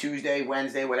on Tuesday,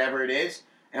 Wednesday, whatever it is,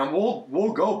 and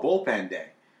we'll go bullpen day.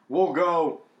 We'll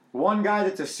go one guy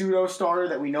that's a pseudo starter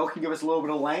that we know can give us a little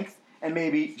bit of length, and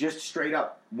maybe just straight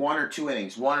up 1 or 2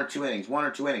 innings, 1 or 2 innings, 1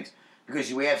 or 2 innings,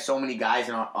 because we have so many guys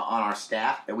on our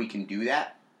staff that we can do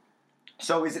that.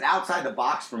 So is it outside the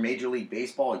box for Major League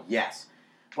Baseball? Yes.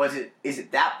 But is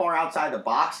it that far outside the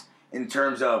box in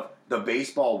terms of the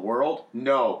baseball world?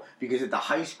 No, because at the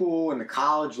high school and the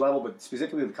college level, but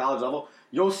specifically the college level,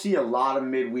 you'll see a lot of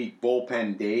midweek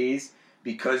bullpen days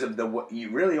because of you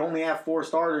really only have 4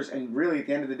 starters, and really at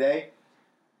the end of the day,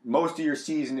 most of your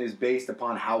season is based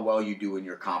upon how well you do in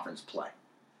your conference play.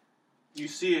 You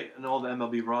see it in all the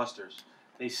MLB rosters.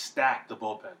 They stack the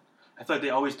bullpen. I feel like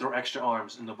they always throw extra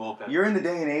arms in the bullpen. You're in the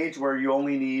day and age where you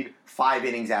only need 5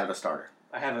 innings out of a starter.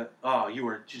 You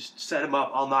were just set him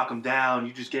up, I'll knock him down.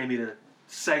 You just gave me the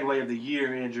segue of the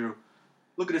year, Andrew.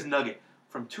 Look at this nugget.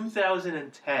 From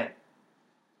 2010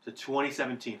 to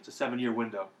 2017, it's a 7-year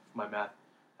window for my math.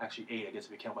 Actually 8, I guess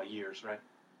if you count by years, right?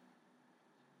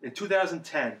 In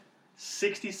 2010,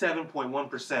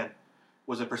 67.1%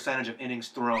 was a percentage of innings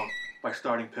thrown by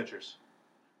starting pitchers.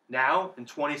 Now,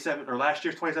 last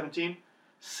year's 2017,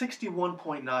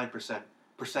 61.9%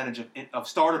 percentage of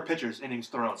starter pitchers innings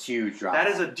thrown. It's huge drop. That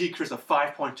is a decrease of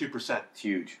 5.2%. It's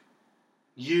huge.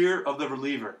 Year of the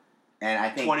reliever. And I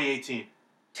think 2018.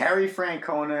 Terry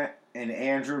Francona and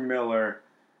Andrew Miller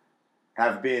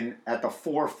have been at the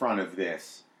forefront of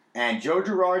this. And Joe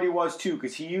Girardi was too,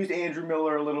 because he used Andrew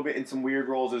Miller a little bit in some weird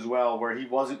roles as well, where he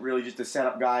wasn't really just a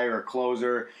setup guy or a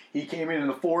closer. He came in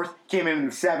the 4th, came in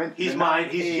the 7th.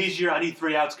 He's your I need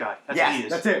 3 outs guy. That's what he is.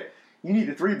 That's it. You need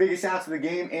the 3 biggest outs of the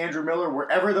game, Andrew Miller.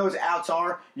 Wherever those outs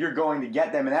are, you're going to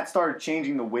get them. And that started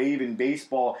changing the wave in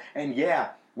baseball. And yeah,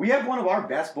 we have one of our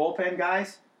best bullpen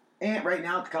guys right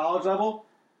now at the college level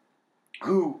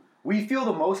who we feel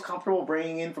the most comfortable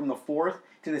bringing in from the 4th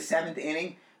to the 7th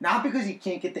inning. Not because he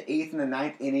can't get the 8th and the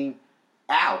 9th inning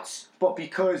outs, but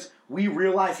because we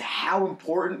realize how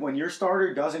important when your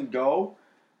starter doesn't go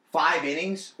 5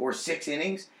 innings or 6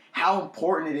 innings, how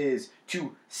important it is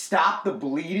to stop the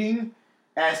bleeding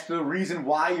as to the reason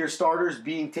why your starter's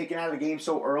being taken out of the game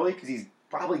so early, because he's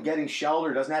probably getting shelled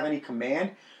or doesn't have any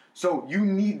command. So you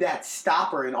need that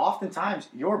stopper, and oftentimes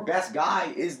your best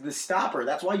guy is the stopper.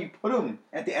 That's why you put him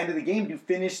at the end of the game to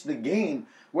finish the game.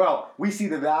 Well, we see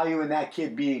the value in that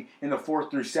kid being in the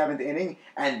 4th through 7th inning,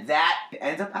 and that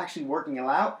ends up actually working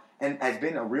out and has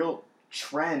been a real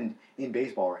trend in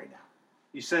baseball right now.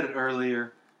 You said it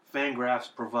earlier. Fangraphs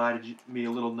provided me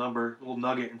a little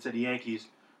nugget, and said the Yankees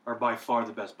are by far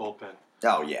the best bullpen.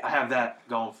 Oh, yeah. I have that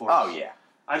going for us. Oh, yeah.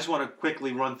 I just want to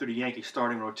quickly run through the Yankees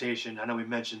starting rotation. I know we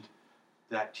mentioned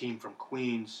that team from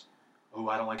Queens, who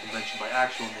I don't like to mention by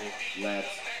actual name.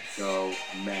 Let's go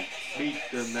Mets. Meet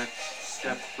the Mets,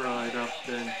 step right up,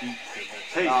 then beat the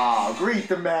Mets. Hey, Oh, greet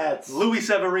the Mets. Luis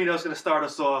Severino's going to start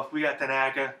us off. We got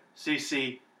Tanaka,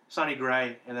 CC, Sonny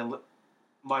Gray, and then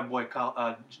my boy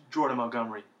Jordan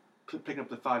Montgomery picking up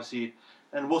the 5 seed.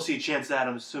 And we'll see Chance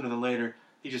Adams sooner than later.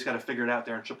 He just got to figure it out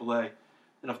there in AAA.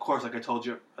 And of course, like I told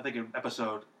you, I think in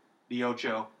episode the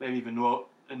Ocho, maybe even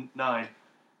 9,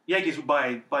 Yankees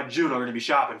by June are going to be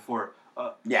shopping for.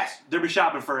 Yes. They'll be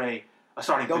shopping for a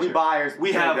starting They'll pitcher. be buyers.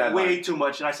 We Trade have deadline. way too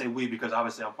much, and I say we because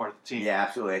obviously I'm part of the team. Yeah,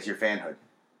 absolutely. It's your fanhood.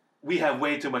 We have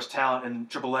way too much talent in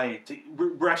AAA.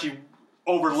 We're actually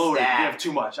overloaded. Stacked. We have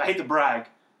too much. I hate to brag,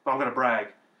 but I'm going to brag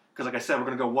because, like I said, we're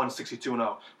going to go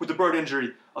 162-0. With the Bird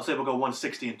injury, I'll say we'll go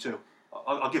 160-2.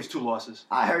 I'll give 2 losses.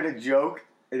 I heard a joke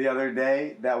the other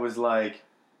day that was like,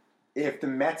 if the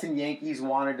Mets and Yankees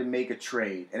wanted to make a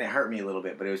trade, and it hurt me a little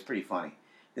bit, but it was pretty funny.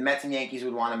 The Mets and Yankees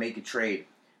would want to make a trade.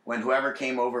 When whoever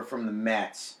came over from the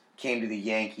Mets came to the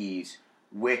Yankees,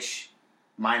 which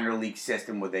minor league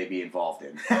system would they be involved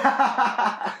in?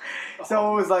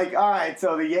 So it was like, all right,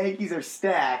 so the Yankees are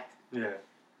stacked. Yeah.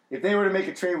 If they were to make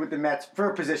a trade with the Mets for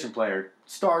a position player,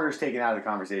 starters taken out of the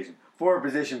conversation, for a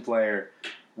position player,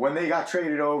 when they got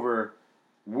traded over,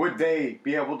 would they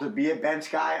be able to be a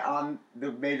bench guy on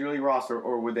the Major League roster,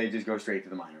 or would they just go straight to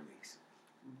the minor leagues?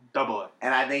 Double it.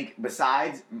 And I think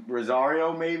besides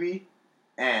Rosario maybe,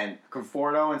 and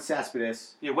Conforto and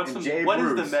Cespedes, Yeah, and Jay what is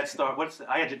Bruce, the Mets start?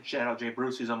 I had to shout out Jay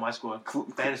Bruce. He's on my squad.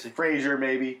 Fantasy. Frazier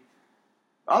maybe.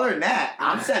 Other than that,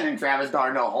 I'm sending Travis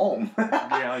Darno home.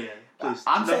 Yeah, oh yeah. Please.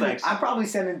 I'm thanks. probably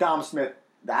sending Dom Smith.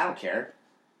 I don't care.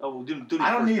 Oh, we'll do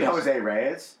I don't first need base. Jose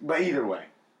Reyes, but either way,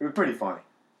 it was pretty funny.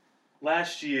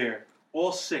 Last year,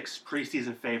 all 6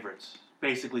 preseason favorites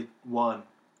basically won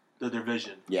the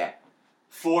division. Yeah,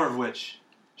 4 of which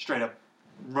straight up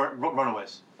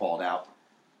runaways. balled out.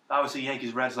 Obviously,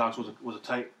 Yankees Red Sox was a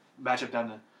tight matchup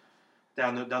down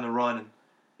the run,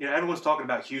 and everyone's talking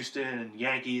about Houston and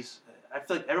Yankees. I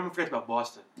feel like everyone forgets about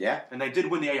Boston, Yeah. and they did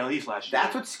win the AL East last year.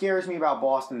 That's what scares me about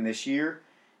Boston this year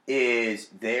is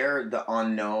they're the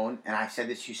unknown, and I've said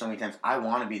this to you so many times. I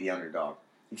want to be the underdog,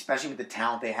 especially with the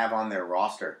talent they have on their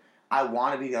roster. I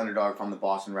want to be the underdog from the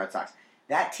Boston Red Sox.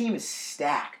 That team is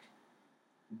stacked,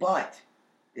 but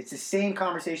it's the same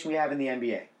conversation we have in the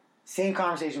NBA. Same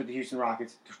conversation with the Houston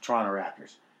Rockets, the Toronto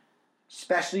Raptors,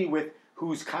 especially with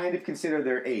who's kind of considered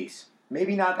their ace.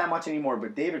 Maybe not that much anymore,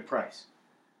 but David Price.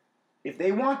 If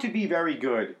they want to be very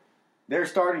good, their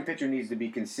starting pitcher needs to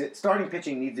be starting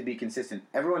pitching needs to be consistent.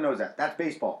 Everyone knows that. That's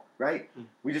baseball, right?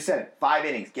 We just said it. 5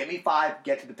 innings. Get me 5,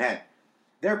 get to the pen.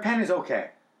 Their pen is okay.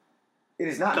 It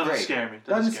is not Doesn't great. scare me.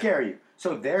 Doesn't scare you.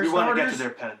 So their we want to starters get to their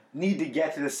pen. need to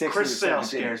get to the 6th or Chris the 7th Sale inning.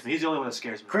 scares me. He's the only one that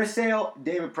scares me. Chris Sale,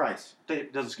 David Price.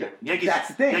 Doesn't scare me. Yankees. That's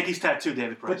the thing. Yankees tattoo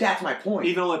David Price. But that's my point.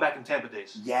 even all the way back in Tampa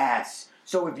days. Yes.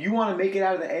 So if you want to make it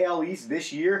out of the AL East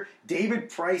this year, David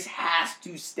Price has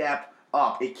to step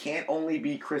up. It can't only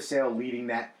be Chris Sale leading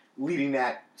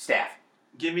that staff.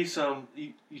 Give me some.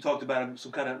 You talked about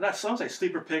some kind of not some say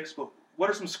sleeper picks, but what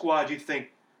are some squads you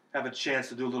think have a chance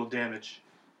to do a little damage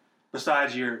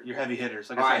besides your heavy hitters?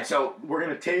 Like All I right, said, so we're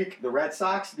going to take the Red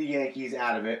Sox, the Yankees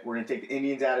out of it. We're going to take the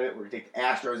Indians out of it. We're going to take the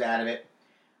Astros out of it.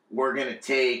 We're going to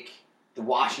take the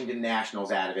Washington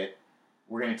Nationals out of it.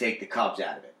 We're going to take the Cubs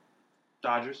out of it.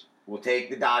 Dodgers. We'll take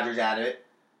the Dodgers out of it.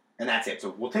 And that's it.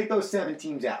 So we'll take those 7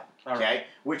 teams out. All Okay? right.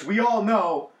 Which we all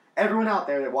know, everyone out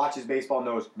there that watches baseball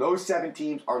knows those 7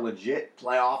 teams are legit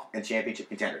playoff and championship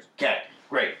contenders. Okay,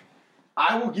 great.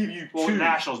 I will give you 2. Well,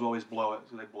 Nationals will always blow it,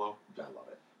 so they blow. I love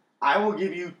it. I will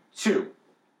give you two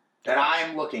that I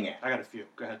am looking at. I got a few.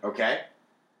 Go ahead. Okay?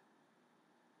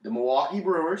 The Milwaukee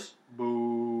Brewers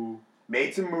Boo.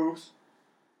 made some moves.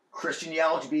 Christian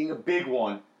Yelich being a big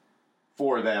one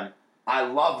for them. I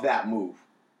love that move.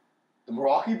 The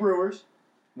Milwaukee Brewers,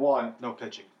 one. No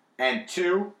pitching. And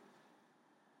two,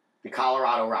 the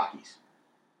Colorado Rockies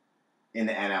in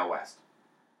the NL West.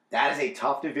 That is a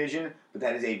tough division, but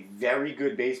that is a very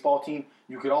good baseball team.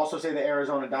 You could also say the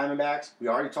Arizona Diamondbacks. We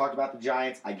already talked about the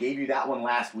Giants. I gave you that one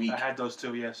last week. I had those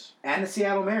two, yes. And the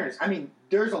Seattle Mariners. I mean,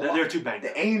 there's a lot. They're too banged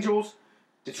up. The Angels,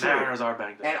 Detroit. Mariners are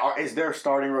banged up. And is their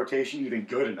starting rotation even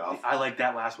good enough? I like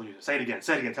that last one you did. Say it again.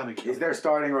 Say it again. Tell me again. Is their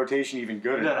starting rotation even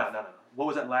good No. enough? What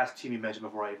was that last team you mentioned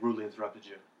before I rudely interrupted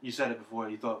you? You said it before.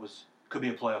 You thought it could be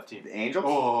a playoff team. The Angels?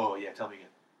 Oh, yeah. Tell me again.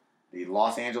 The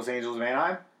Los Angeles Angels of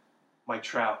Anaheim? Mike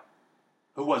Trout.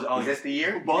 Who was it? Oh, Is this the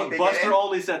year? You think they get Buster in?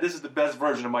 only said this is the best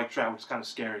version of Mike Trout, which is kind of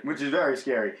scary. Which is very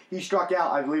scary. He struck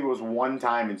out, I believe it was one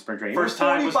time in spring training. First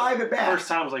time 45 at bats. First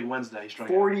time was like Wednesday. He struck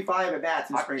out. 45 at bats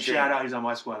in spring training. Shout out, he's on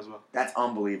my squad as well. That's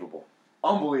unbelievable.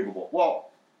 Unbelievable.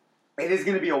 Well, it is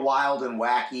going to be a wild and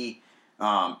wacky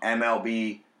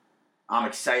MLB. I'm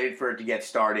excited for it to get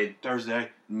started. Thursday.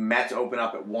 Mets open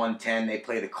up at 1:10. They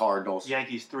play the Cardinals.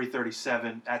 Yankees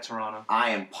 3:37 at Toronto. I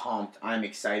am pumped. I'm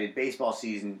excited. Baseball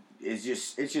season is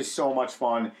just so much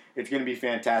fun. It's going to be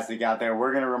fantastic out there.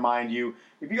 We're going to remind you,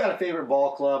 if you got a favorite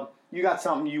ball club, you got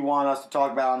something you want us to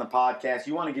talk about on the podcast,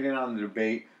 you want to get in on the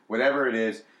debate, whatever it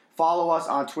is, follow us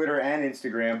on Twitter and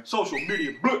Instagram. Social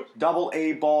media. Blitz. Double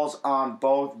A Balls on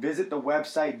both. Visit the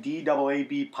website,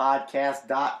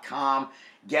 DAABpodcast.com.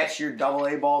 Get your Double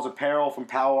A Balls apparel from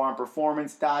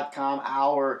PowerOnPerformance.com,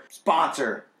 our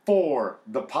sponsor for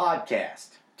the podcast.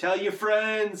 Tell your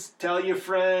friends.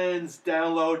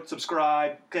 Download,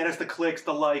 subscribe. Get us the clicks,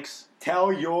 the likes.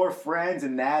 Tell your friends,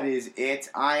 and that is it.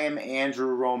 I am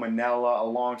Andrew Romanella.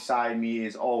 Alongside me,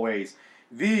 as always,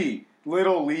 the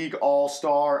Little League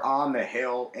All-Star on the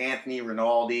hill, Anthony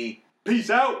Rinaldi.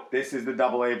 Peace out. This is the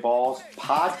Double A Balls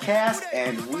podcast,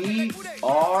 and we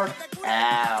are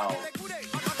out.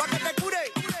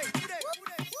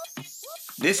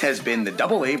 This has been the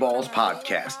Double A Balls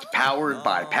podcast, powered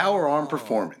by Power Arm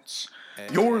Performance,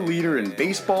 your leader in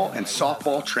baseball and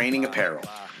softball training apparel.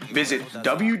 Visit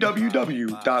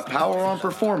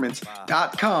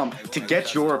www.poweronperformance.com to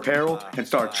get your apparel and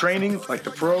start training like the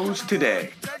pros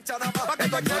today.